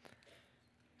me.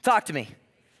 Talk to me.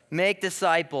 Make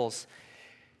disciples.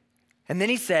 And then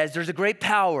he says, there's a great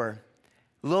power.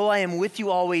 Lo, I am with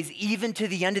you always, even to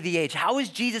the end of the age. How is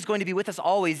Jesus going to be with us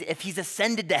always if he's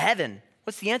ascended to heaven?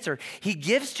 What's the answer? He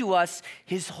gives to us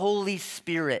his Holy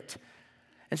Spirit.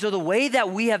 And so the way that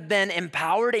we have been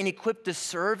empowered and equipped to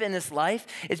serve in this life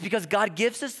is because God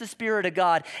gives us the Spirit of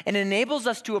God and enables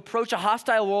us to approach a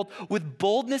hostile world with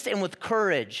boldness and with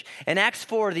courage. In Acts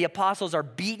 4, the apostles are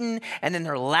beaten and then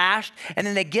they're lashed and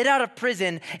then they get out of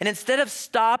prison, and instead of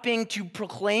stopping to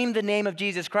proclaim the name of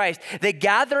Jesus Christ, they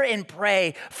gather and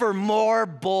pray for more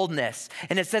boldness.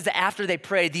 And it says that after they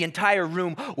prayed, the entire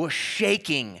room was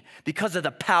shaking because of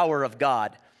the power of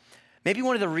God. Maybe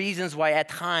one of the reasons why at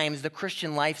times the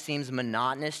Christian life seems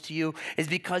monotonous to you is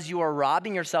because you are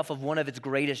robbing yourself of one of its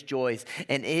greatest joys,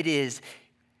 and it is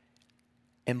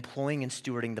employing and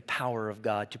stewarding the power of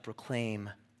God to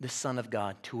proclaim the Son of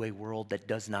God to a world that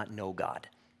does not know God.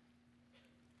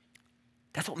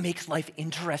 That's what makes life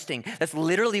interesting. That's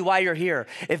literally why you're here.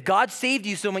 If God saved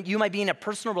you so you might be in a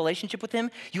personal relationship with him,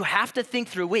 you have to think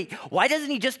through, wait, why doesn't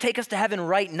he just take us to heaven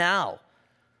right now?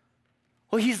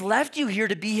 Well, he's left you here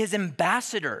to be his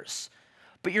ambassadors,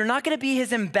 but you're not going to be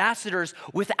his ambassadors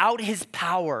without his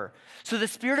power. So the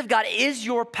Spirit of God is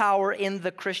your power in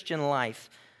the Christian life.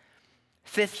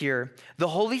 5th here, the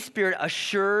Holy Spirit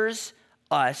assures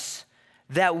us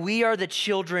that we are the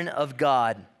children of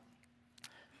God.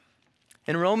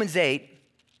 In Romans 8,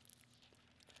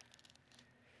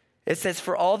 it says,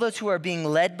 for all those who are being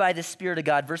led by the Spirit of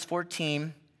God, verse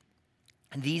 14,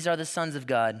 these are the sons of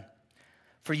God.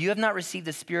 For you have not received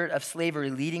the spirit of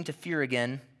slavery leading to fear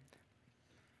again,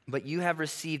 but you have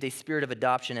received a spirit of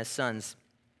adoption as sons,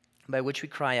 by which we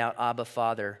cry out, Abba,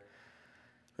 Father.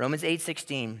 Romans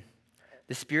 8:16,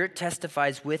 the Spirit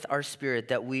testifies with our spirit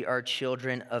that we are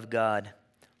children of God.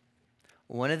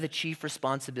 One of the chief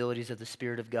responsibilities of the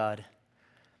Spirit of God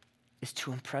is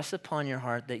to impress upon your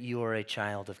heart that you are a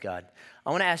child of God.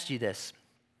 I want to ask you this.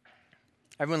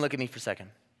 Everyone look at me for a second.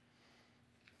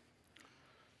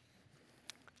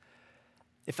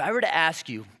 If I were to ask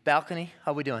you, balcony,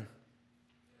 how we doing?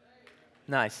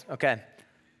 Nice, okay.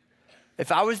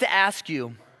 If I was to ask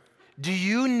you, do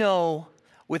you know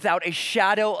without a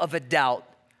shadow of a doubt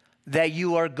that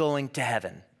you are going to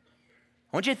heaven?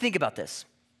 I want you to think about this.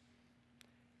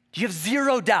 Do you have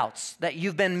zero doubts that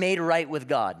you've been made right with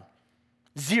God?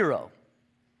 Zero.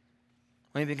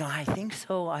 Maybe go, I think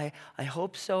so, I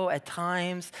hope so at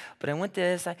times, but I went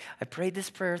this, I prayed this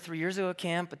prayer 3 years ago at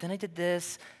camp, but then I did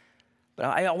this. But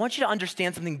I want you to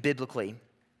understand something biblically. And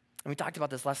we talked about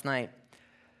this last night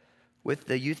with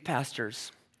the youth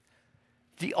pastors.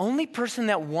 The only person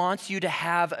that wants you to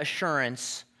have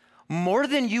assurance more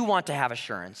than you want to have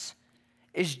assurance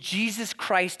is Jesus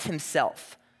Christ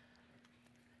himself.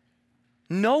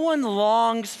 No one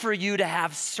longs for you to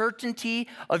have certainty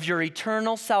of your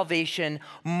eternal salvation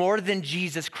more than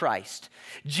Jesus Christ.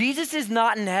 Jesus is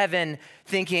not in heaven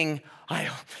thinking,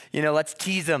 let's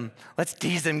tease him. Let's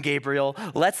tease him, Gabriel.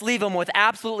 Let's leave him with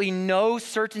absolutely no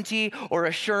certainty or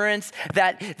assurance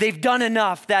that they've done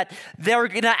enough, that they're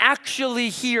going to actually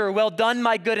hear, well done,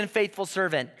 my good and faithful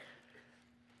servant.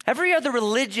 Every other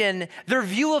religion, their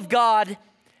view of God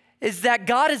is that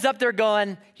God is up there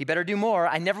going, he better do more.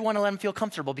 I never want to let him feel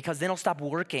comfortable because then he'll stop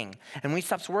working. And when he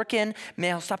stops working,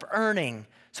 man, he'll stop earning.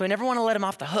 So I never want to let him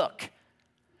off the hook.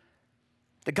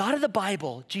 The God of the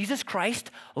Bible, Jesus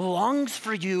Christ, longs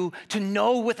for you to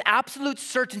know with absolute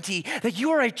certainty that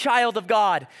you are a child of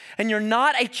God and you're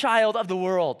not a child of the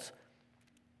world.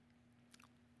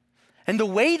 And the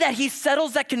way that he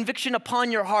settles that conviction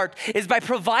upon your heart is by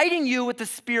providing you with the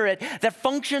Spirit that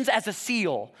functions as a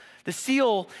seal. The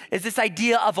seal is this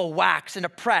idea of a wax and a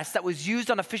press that was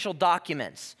used on official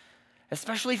documents,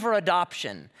 especially for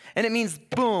adoption. And it means,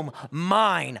 boom,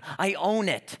 mine, I own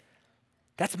it.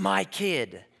 That's my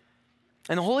kid.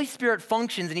 And the Holy Spirit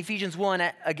functions in Ephesians 1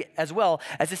 as well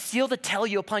as a seal to tell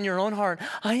you upon your own heart,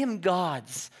 I am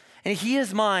God's and he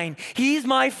is mine. He's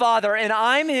my father and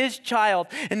I'm his child.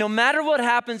 And no matter what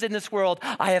happens in this world,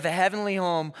 I have a heavenly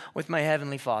home with my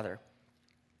heavenly Father.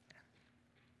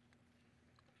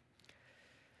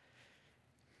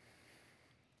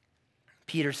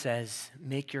 Peter says,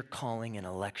 make your calling and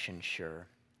election sure,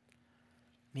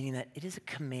 meaning that it is a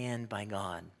command by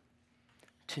God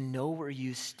to know where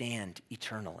you stand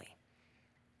eternally.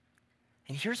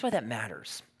 And here's why that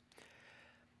matters.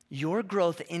 Your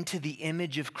growth into the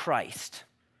image of Christ,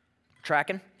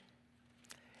 tracking,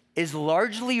 is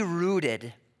largely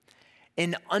rooted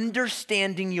in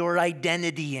understanding your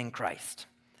identity in Christ.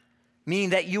 Meaning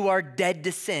that you are dead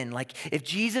to sin. Like if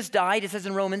Jesus died, it says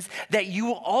in Romans, that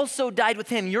you also died with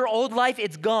him. Your old life,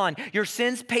 it's gone. Your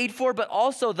sin's paid for, but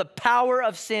also the power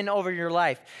of sin over your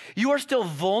life. You are still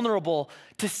vulnerable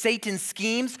to Satan's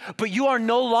schemes, but you are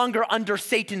no longer under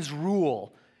Satan's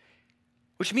rule,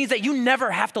 which means that you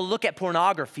never have to look at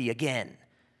pornography again.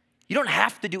 You don't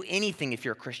have to do anything if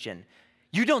you're a Christian.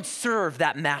 You don't serve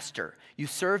that master. You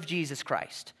serve Jesus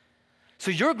Christ. So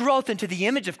your growth into the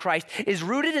image of Christ is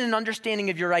rooted in an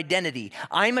understanding of your identity.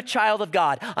 I'm a child of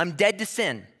God. I'm dead to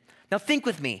sin. Now think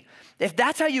with me. If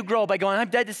that's how you grow, by going, I'm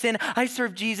dead to sin, I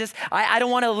serve Jesus, I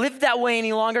don't want to live that way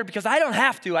any longer because I don't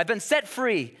have to. I've been set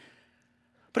free.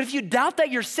 But if you doubt that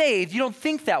you're saved, you don't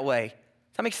think that way.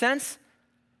 Does that make sense?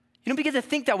 You don't begin to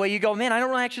think that way. You go, man, I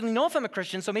don't really actually know if I'm a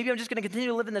Christian, so maybe I'm just going to continue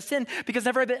to live in the sin because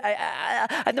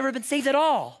I've never been saved at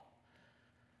all.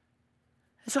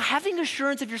 And so having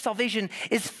assurance of your salvation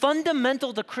is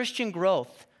fundamental to Christian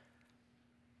growth.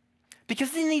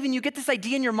 Because then even you get this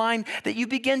idea in your mind that you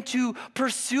begin to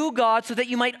pursue God so that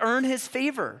you might earn his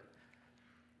favor.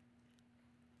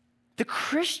 The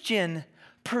Christian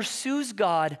pursues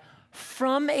God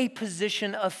from a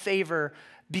position of favor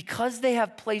because they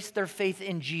have placed their faith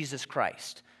in Jesus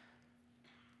Christ.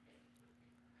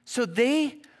 So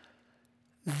they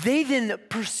then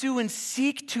pursue and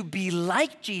seek to be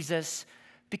like Jesus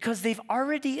because they've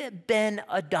already been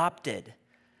adopted.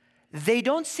 They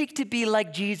don't seek to be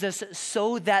like Jesus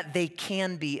so that they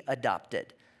can be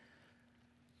adopted.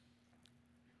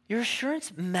 Your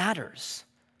assurance matters.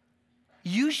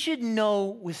 You should know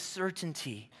with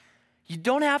certainty. You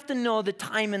don't have to know the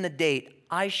time and the date.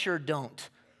 I sure don't.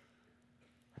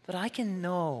 But I can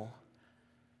know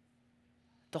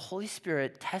the Holy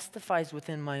Spirit testifies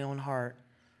within my own heart.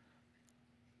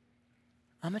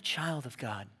 I'm a child of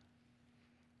God.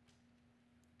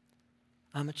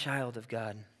 I'm a child of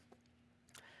God.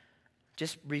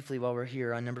 Just briefly while we're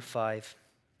here on number 5.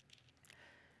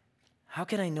 How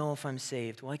can I know if I'm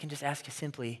saved? Well, I can just ask you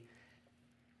simply,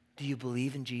 do you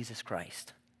believe in Jesus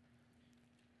Christ?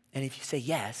 And if you say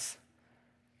yes,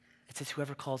 it says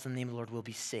whoever calls on the name of the Lord will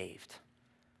be saved.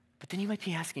 But then you might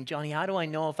be asking, Johnny, how do I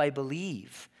know if I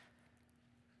believe?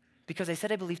 Because I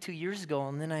said I believed 2 years ago,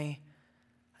 and then I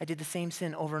did the same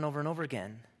sin over and over and over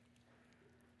again.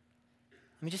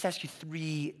 Let me just ask you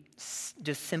 3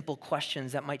 just simple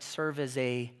questions that might serve as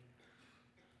a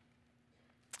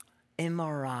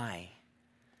MRI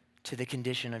to the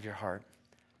condition of your heart.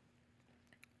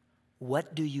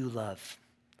 What do you love?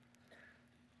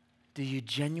 Do you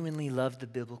genuinely love the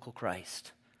biblical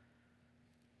Christ?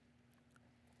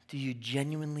 Do you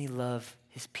genuinely love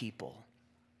his people?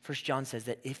 1 John says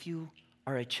that if you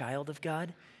are a child of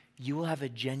God, you will have a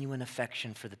genuine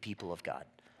affection for the people of God.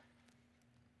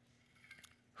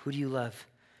 Who do you love?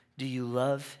 Do you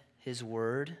love his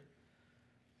word?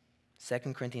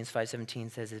 2 Corinthians 5:17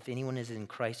 says, if anyone is in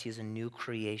Christ, he is a new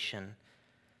creation.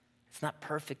 It's not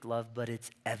perfect love, but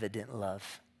it's evident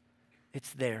love.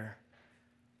 It's there.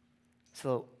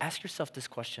 So ask yourself this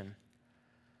question.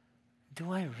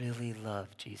 Do I really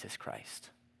love Jesus Christ?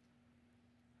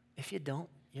 If you don't,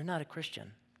 you're not a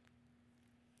Christian.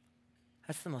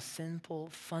 That's the most simple,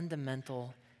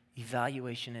 fundamental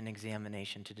evaluation and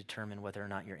examination to determine whether or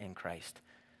not you're in Christ.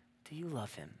 Do you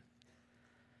love him?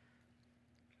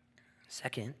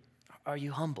 Second, are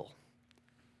you humble?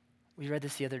 We read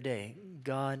this the other day.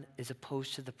 God is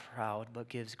opposed to the proud, but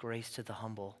gives grace to the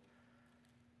humble.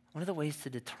 One of the ways to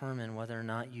determine whether or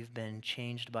not you've been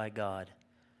changed by God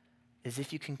is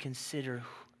if you can consider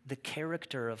the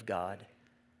character of God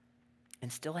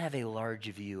and still have a large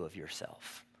view of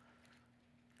yourself.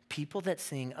 People that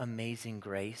sing Amazing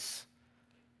Grace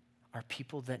are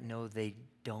people that know they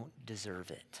don't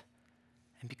deserve it.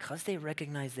 And because they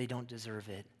recognize they don't deserve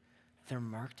it, they're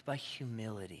marked by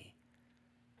humility.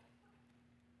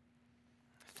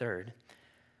 Third,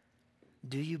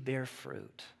 do you bear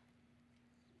fruit?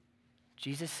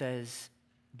 Jesus says,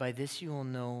 by this you will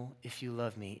know if you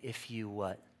love me, if you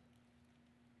what?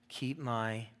 Keep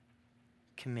my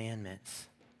commandments.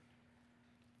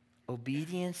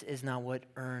 Obedience is not what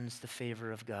earns the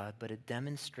favor of God, but it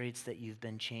demonstrates that you've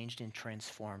been changed and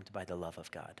transformed by the love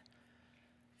of God.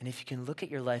 And if you can look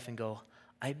at your life and go,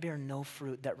 I bear no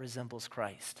fruit that resembles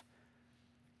Christ,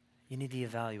 you need to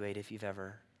evaluate if you've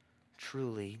ever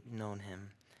truly known him.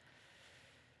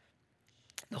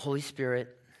 The Holy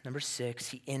Spirit, number 6,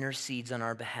 he intercedes on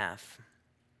our behalf.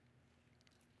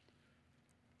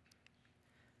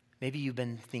 Maybe you've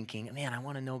been thinking, man, I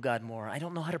want to know God more. I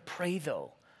don't know how to pray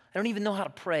though. I don't even know how to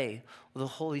pray. Well,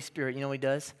 the Holy Spirit, you know what he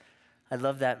does? I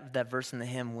love that verse in the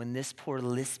hymn, when this poor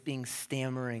lisping,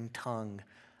 stammering tongue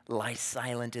lies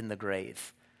silent in the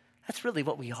grave. That's really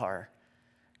what we are.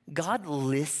 God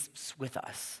lisps with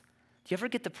us. Do you ever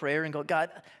get to prayer and go,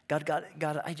 God,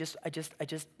 I just,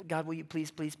 God, will you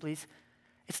please?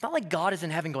 It's not like God is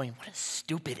in heaven going, what a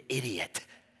stupid idiot.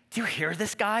 Do you hear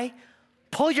this guy?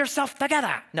 Pull yourself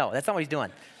together. No, that's not what he's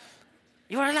doing.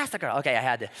 You are Elastigirl. Okay, I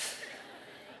had to.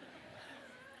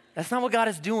 That's not what God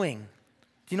is doing.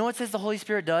 Do you know what it says the Holy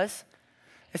Spirit does?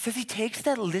 It says he takes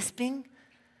that lisping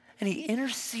and he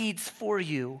intercedes for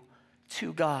you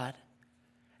to God.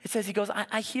 It says he goes,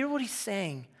 I hear what he's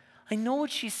saying. I know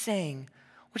what she's saying.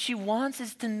 What she wants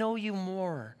is to know you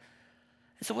more.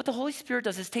 And so what the Holy Spirit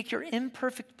does is take your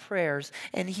imperfect prayers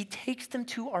and he takes them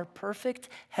to our perfect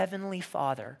heavenly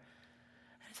Father.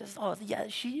 And he says, oh yeah,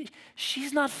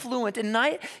 she's not fluent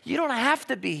and you don't have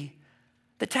to be.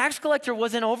 The tax collector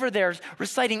wasn't over there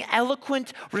reciting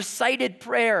eloquent, recited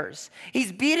prayers.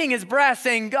 He's beating his breast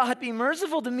saying, God, be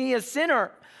merciful to me, a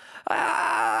sinner.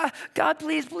 God,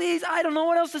 please, I don't know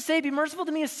what else to say. Be merciful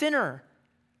to me, a sinner.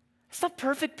 It's not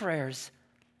perfect prayers.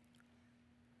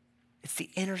 It's the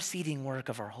interceding work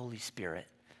of our Holy Spirit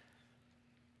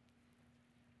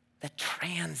that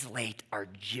translate our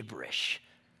gibberish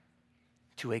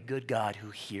to a good God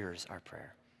who hears our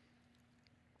prayer.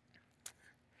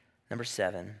 Number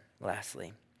 7,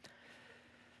 lastly,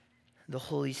 the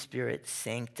Holy Spirit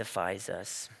sanctifies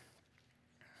us.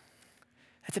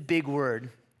 That's a big word.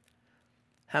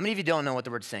 How many of you don't know what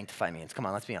the word sanctify means? Come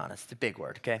on, let's be honest. It's a big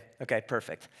word, okay? Okay,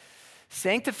 perfect.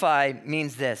 Sanctify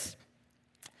means this.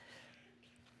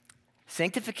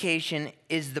 Sanctification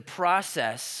is the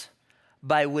process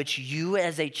by which you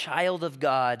as a child of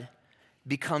God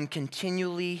become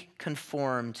continually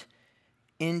conformed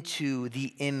into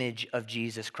the image of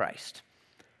Jesus Christ,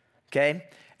 okay?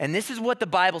 And this is what the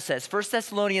Bible says. 1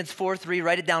 Thessalonians 4:3,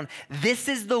 write it down. This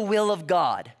is the will of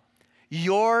God,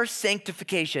 your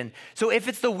sanctification. So if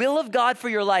it's the will of God for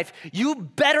your life, you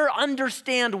better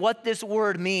understand what this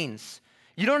word means.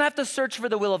 You don't have to search for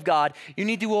the will of God. You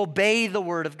need to obey the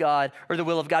word of God or the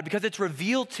will of God because it's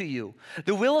revealed to you.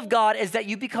 The will of God is that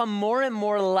you become more and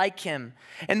more like him.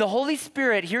 And the Holy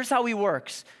Spirit, here's how he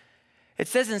works. It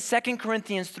says in 2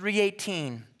 Corinthians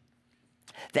 3:18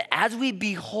 that as we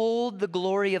behold the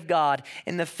glory of God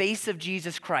in the face of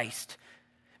Jesus Christ,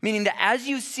 meaning that as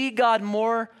you see God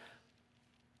more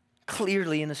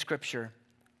clearly in the scripture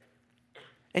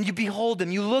and you behold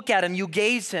him, you look at him, you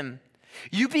gaze him,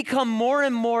 you become more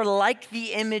and more like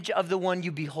the image of the one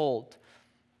you behold.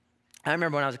 I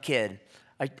remember when I was a kid,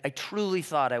 I truly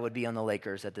thought I would be on the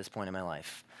Lakers at this point in my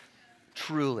life.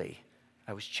 Truly.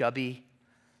 I was chubby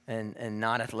and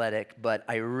not athletic, but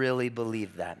I really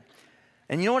believed that.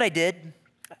 And you know what I did?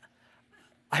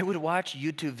 I would watch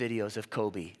YouTube videos of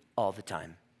Kobe all the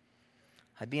time.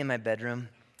 I'd be in my bedroom.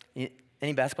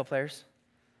 Any basketball players?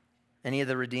 Any of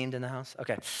the redeemed in the house?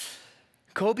 Okay.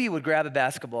 Kobe would grab a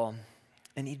basketball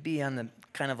and he'd be on the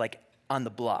kind of like on the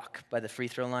block by the free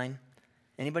throw line.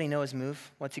 Anybody know his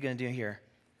move? What's he going to do here?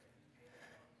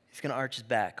 He's going to arch his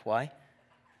back. Why?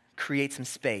 Create some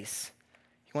space.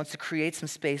 He wants to create some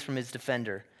space from his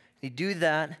defender. He'd do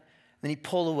that, then he'd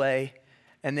pull away,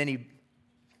 and then he'd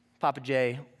pop a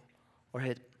J or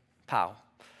hit pow.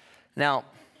 Now,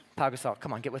 Pau Gasol,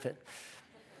 come on, get with it.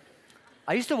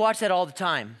 I used to watch that all the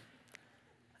time.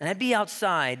 And I'd be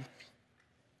outside,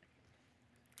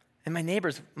 and my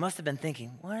neighbors must have been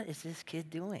thinking, what is this kid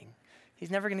doing? He's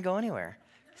never going to go anywhere.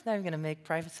 He's not even going to make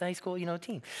private high school,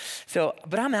 team. So,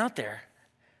 but I'm out there,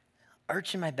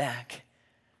 arching my back.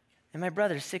 And my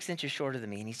brother's 6 inches shorter than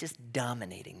me, and he's just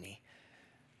dominating me.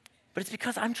 But it's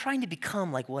because I'm trying to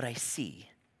become like what I see.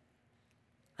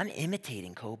 I'm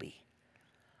imitating Kobe.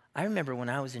 I remember when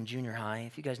I was in junior high,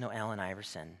 if you guys know Allen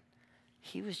Iverson,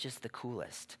 he was just the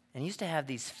coolest. And he used to have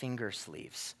these finger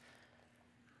sleeves.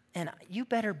 And you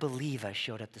better believe I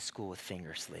showed up to school with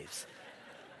finger sleeves.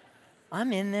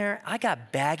 I'm in there, I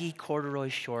got baggy corduroy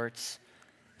shorts,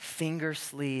 finger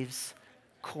sleeves,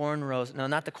 cornrows. No,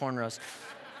 not the cornrows.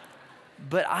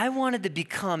 But I wanted to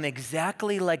become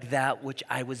exactly like that which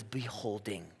I was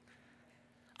beholding.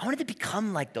 I wanted to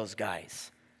become like those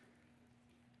guys.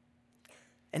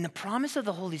 And the promise of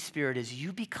the Holy Spirit is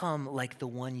you become like the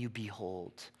one you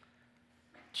behold.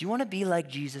 Do you want to be like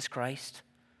Jesus Christ?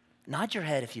 Nod your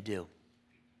head if you do.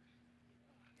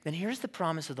 Then here's the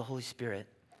promise of the Holy Spirit.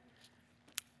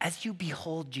 As you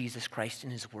behold Jesus Christ in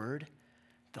his word,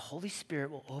 the Holy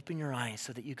Spirit will open your eyes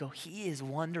so that you go, he is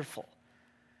wonderful.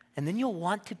 And then you'll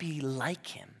want to be like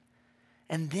him.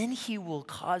 And then he will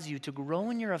cause you to grow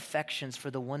in your affections for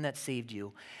the one that saved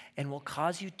you, and will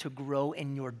cause you to grow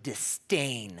in your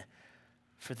disdain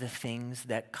for the things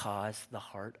that cause the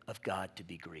heart of God to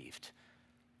be grieved.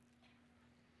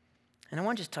 And I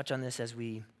want to just touch on this as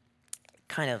we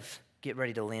kind of get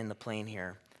ready to land the plane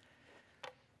here.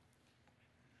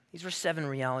 These were 7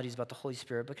 realities about the Holy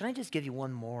Spirit, but can I just give you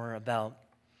one more about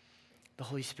the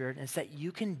Holy Spirit? And it's that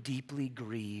you can deeply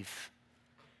grieve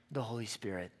the Holy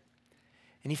Spirit.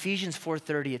 In Ephesians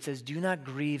 4:30, it says, do not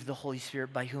grieve the Holy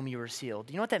Spirit by whom you are sealed.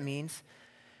 Do you know what that means?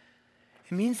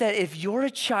 It means that if you're a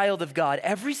child of God,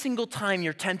 every single time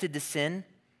you're tempted to sin,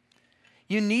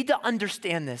 you need to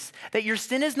understand this, that your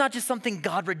sin is not just something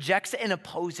God rejects and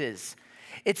opposes.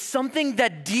 It's something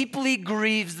that deeply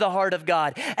grieves the heart of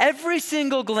God. Every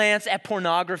single glance at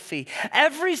pornography,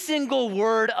 every single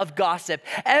word of gossip,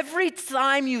 every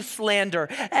time you slander,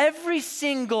 every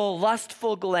single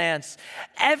lustful glance,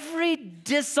 every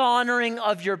dishonoring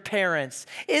of your parents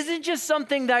isn't just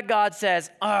something that God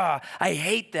says, I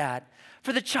hate that.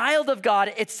 For the child of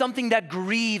God, it's something that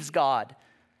grieves God.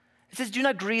 It says, do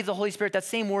not grieve the Holy Spirit. That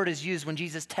same word is used when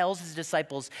Jesus tells his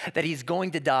disciples that he's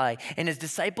going to die, and his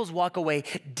disciples walk away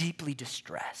deeply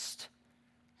distressed.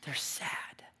 They're sad.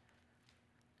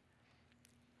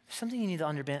 Something you need to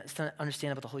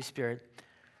understand about the Holy Spirit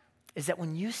is that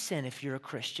when you sin, if you're a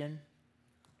Christian,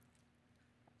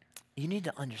 you need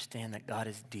to understand that God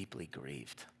is deeply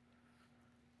grieved.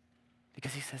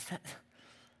 Because he says that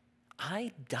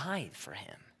I died for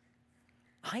him.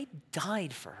 I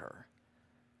died for her.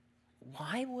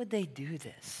 Why would they do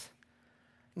this?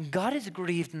 God is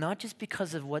grieved not just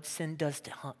because of what sin does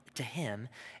to him.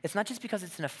 It's not just because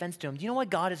it's an offense to him. Do you know why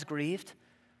God is grieved?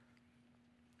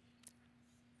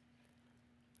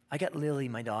 I got Lily,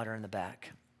 my daughter, in the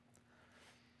back.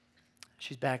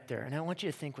 She's back there, and I want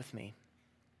you to think with me.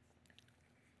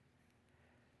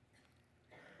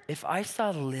 If I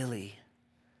saw Lily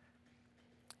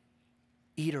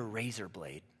eat a razor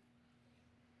blade,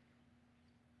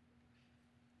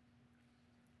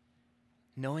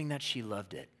 knowing that she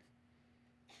loved it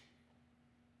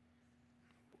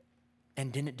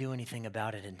and didn't do anything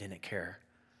about it and didn't care,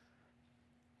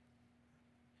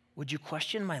 would you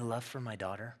question my love for my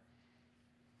daughter?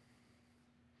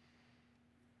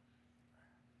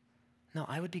 No,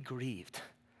 I would be grieved.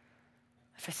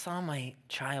 If I saw my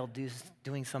child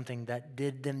doing something that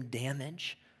did them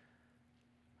damage,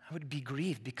 I would be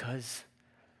grieved because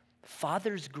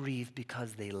fathers grieve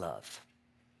because they love.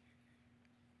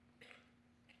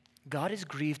 God is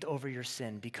grieved over your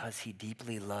sin because he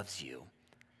deeply loves you.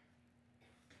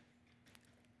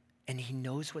 And he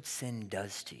knows what sin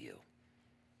does to you.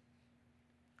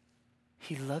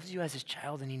 He loves you as his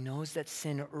child, and he knows that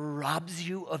sin robs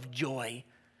you of joy.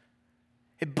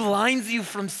 It blinds you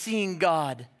from seeing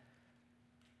God.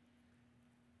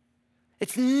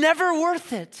 It's never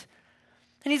worth it.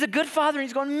 And he's a good father, and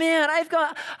he's going, man,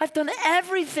 I've done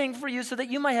everything for you so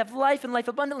that you might have life and life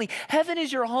abundantly. Heaven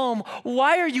is your home.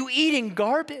 Why are you eating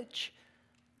garbage?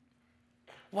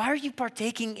 Why are you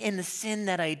partaking in the sin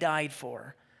that I died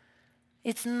for?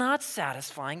 It's not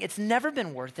satisfying. It's never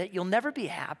been worth it. You'll never be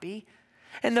happy.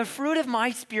 And the fruit of my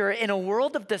spirit in a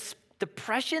world of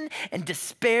depression and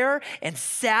despair and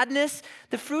sadness,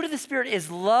 the fruit of the Spirit is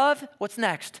love. What's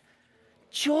next?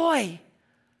 Joy.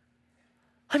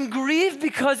 I'm grieved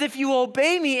because if you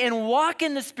obey me and walk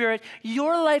in the Spirit,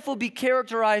 your life will be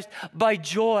characterized by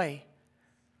joy.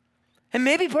 And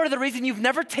maybe part of the reason you've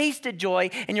never tasted joy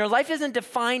and your life isn't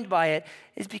defined by it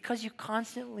is because you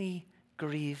constantly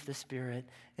grieve the Spirit.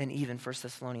 And even 1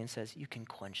 Thessalonians says you can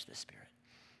quench the Spirit.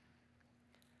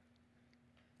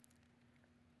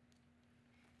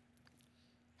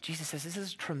 Jesus says this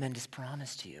is a tremendous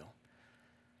promise to you.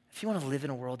 If you want to live in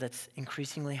a world that's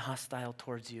increasingly hostile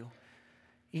towards you,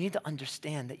 you need to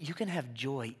understand that you can have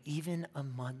joy even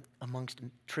amongst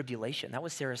tribulation. That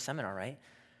was Sarah's seminar, right?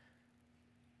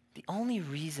 The only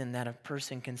reason that a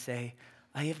person can say,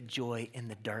 I have joy in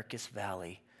the darkest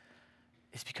valley,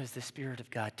 is because the Spirit of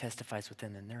God testifies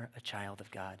within them. They're a child of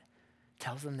God.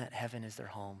 Tells them that heaven is their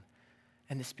home.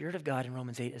 And the Spirit of God in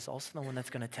Romans 8 is also the one that's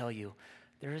going to tell you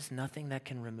there is nothing that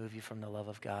can remove you from the love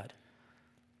of God.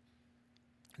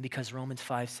 Because Romans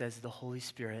 5 says the Holy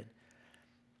Spirit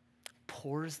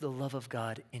pours the love of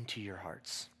God into your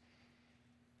hearts.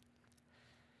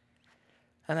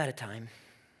 I'm out of time.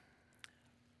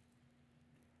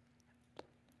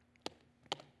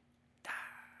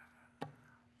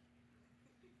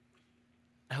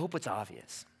 I hope it's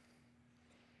obvious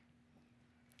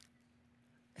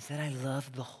is that I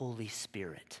love the Holy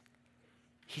Spirit.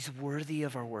 He's worthy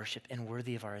of our worship and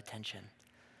worthy of our attention.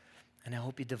 And I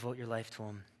hope you devote your life to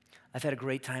him. I've had a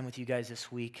great time with you guys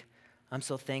this week. I'm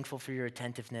so thankful for your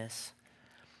attentiveness.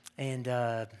 And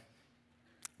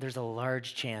there's a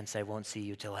large chance I won't see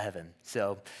you till heaven.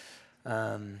 So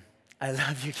I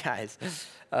love you guys.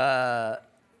 Can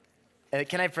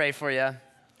I pray for you?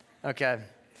 Okay.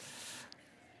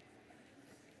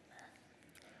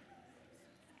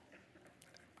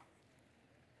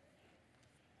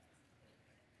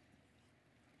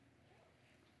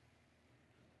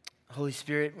 Holy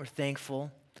Spirit, we're thankful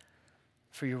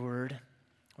for your word.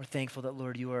 We're thankful that,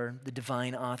 Lord, you are the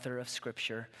divine author of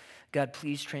Scripture. God,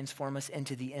 please transform us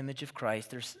into the image of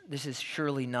Christ. This is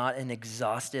surely not an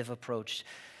exhaustive approach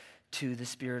to the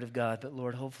Spirit of God, but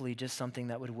Lord, hopefully just something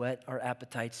that would whet our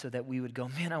appetites so that we would go,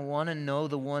 man, I want to know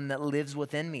the one that lives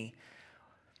within me.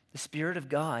 The Spirit of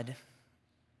God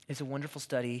is a wonderful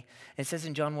study. It says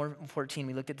in John 14,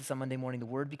 we looked at this on Monday morning, the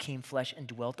Word became flesh and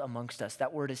dwelt amongst us.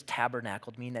 That word is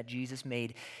tabernacled, meaning that Jesus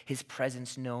made his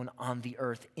presence known on the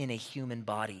earth in a human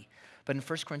body. But in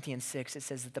 1 Corinthians 6, it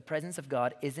says that the presence of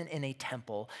God isn't in a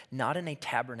temple, not in a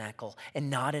tabernacle, and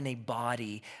not in a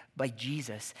body by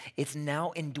Jesus. It's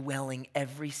now indwelling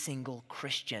every single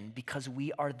Christian because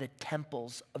we are the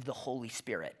temples of the Holy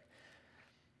Spirit.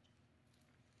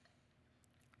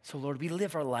 So, Lord, we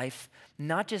live our life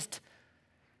not just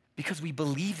because we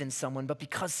believe in someone, but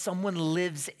because someone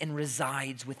lives and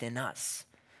resides within us,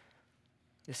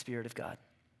 the Spirit of God.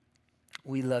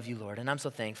 We love you, Lord, and I'm so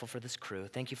thankful for this crew.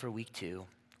 Thank you for week 2.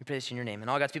 We pray this in your name. And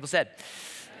all God's people said,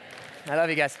 I love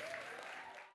you guys.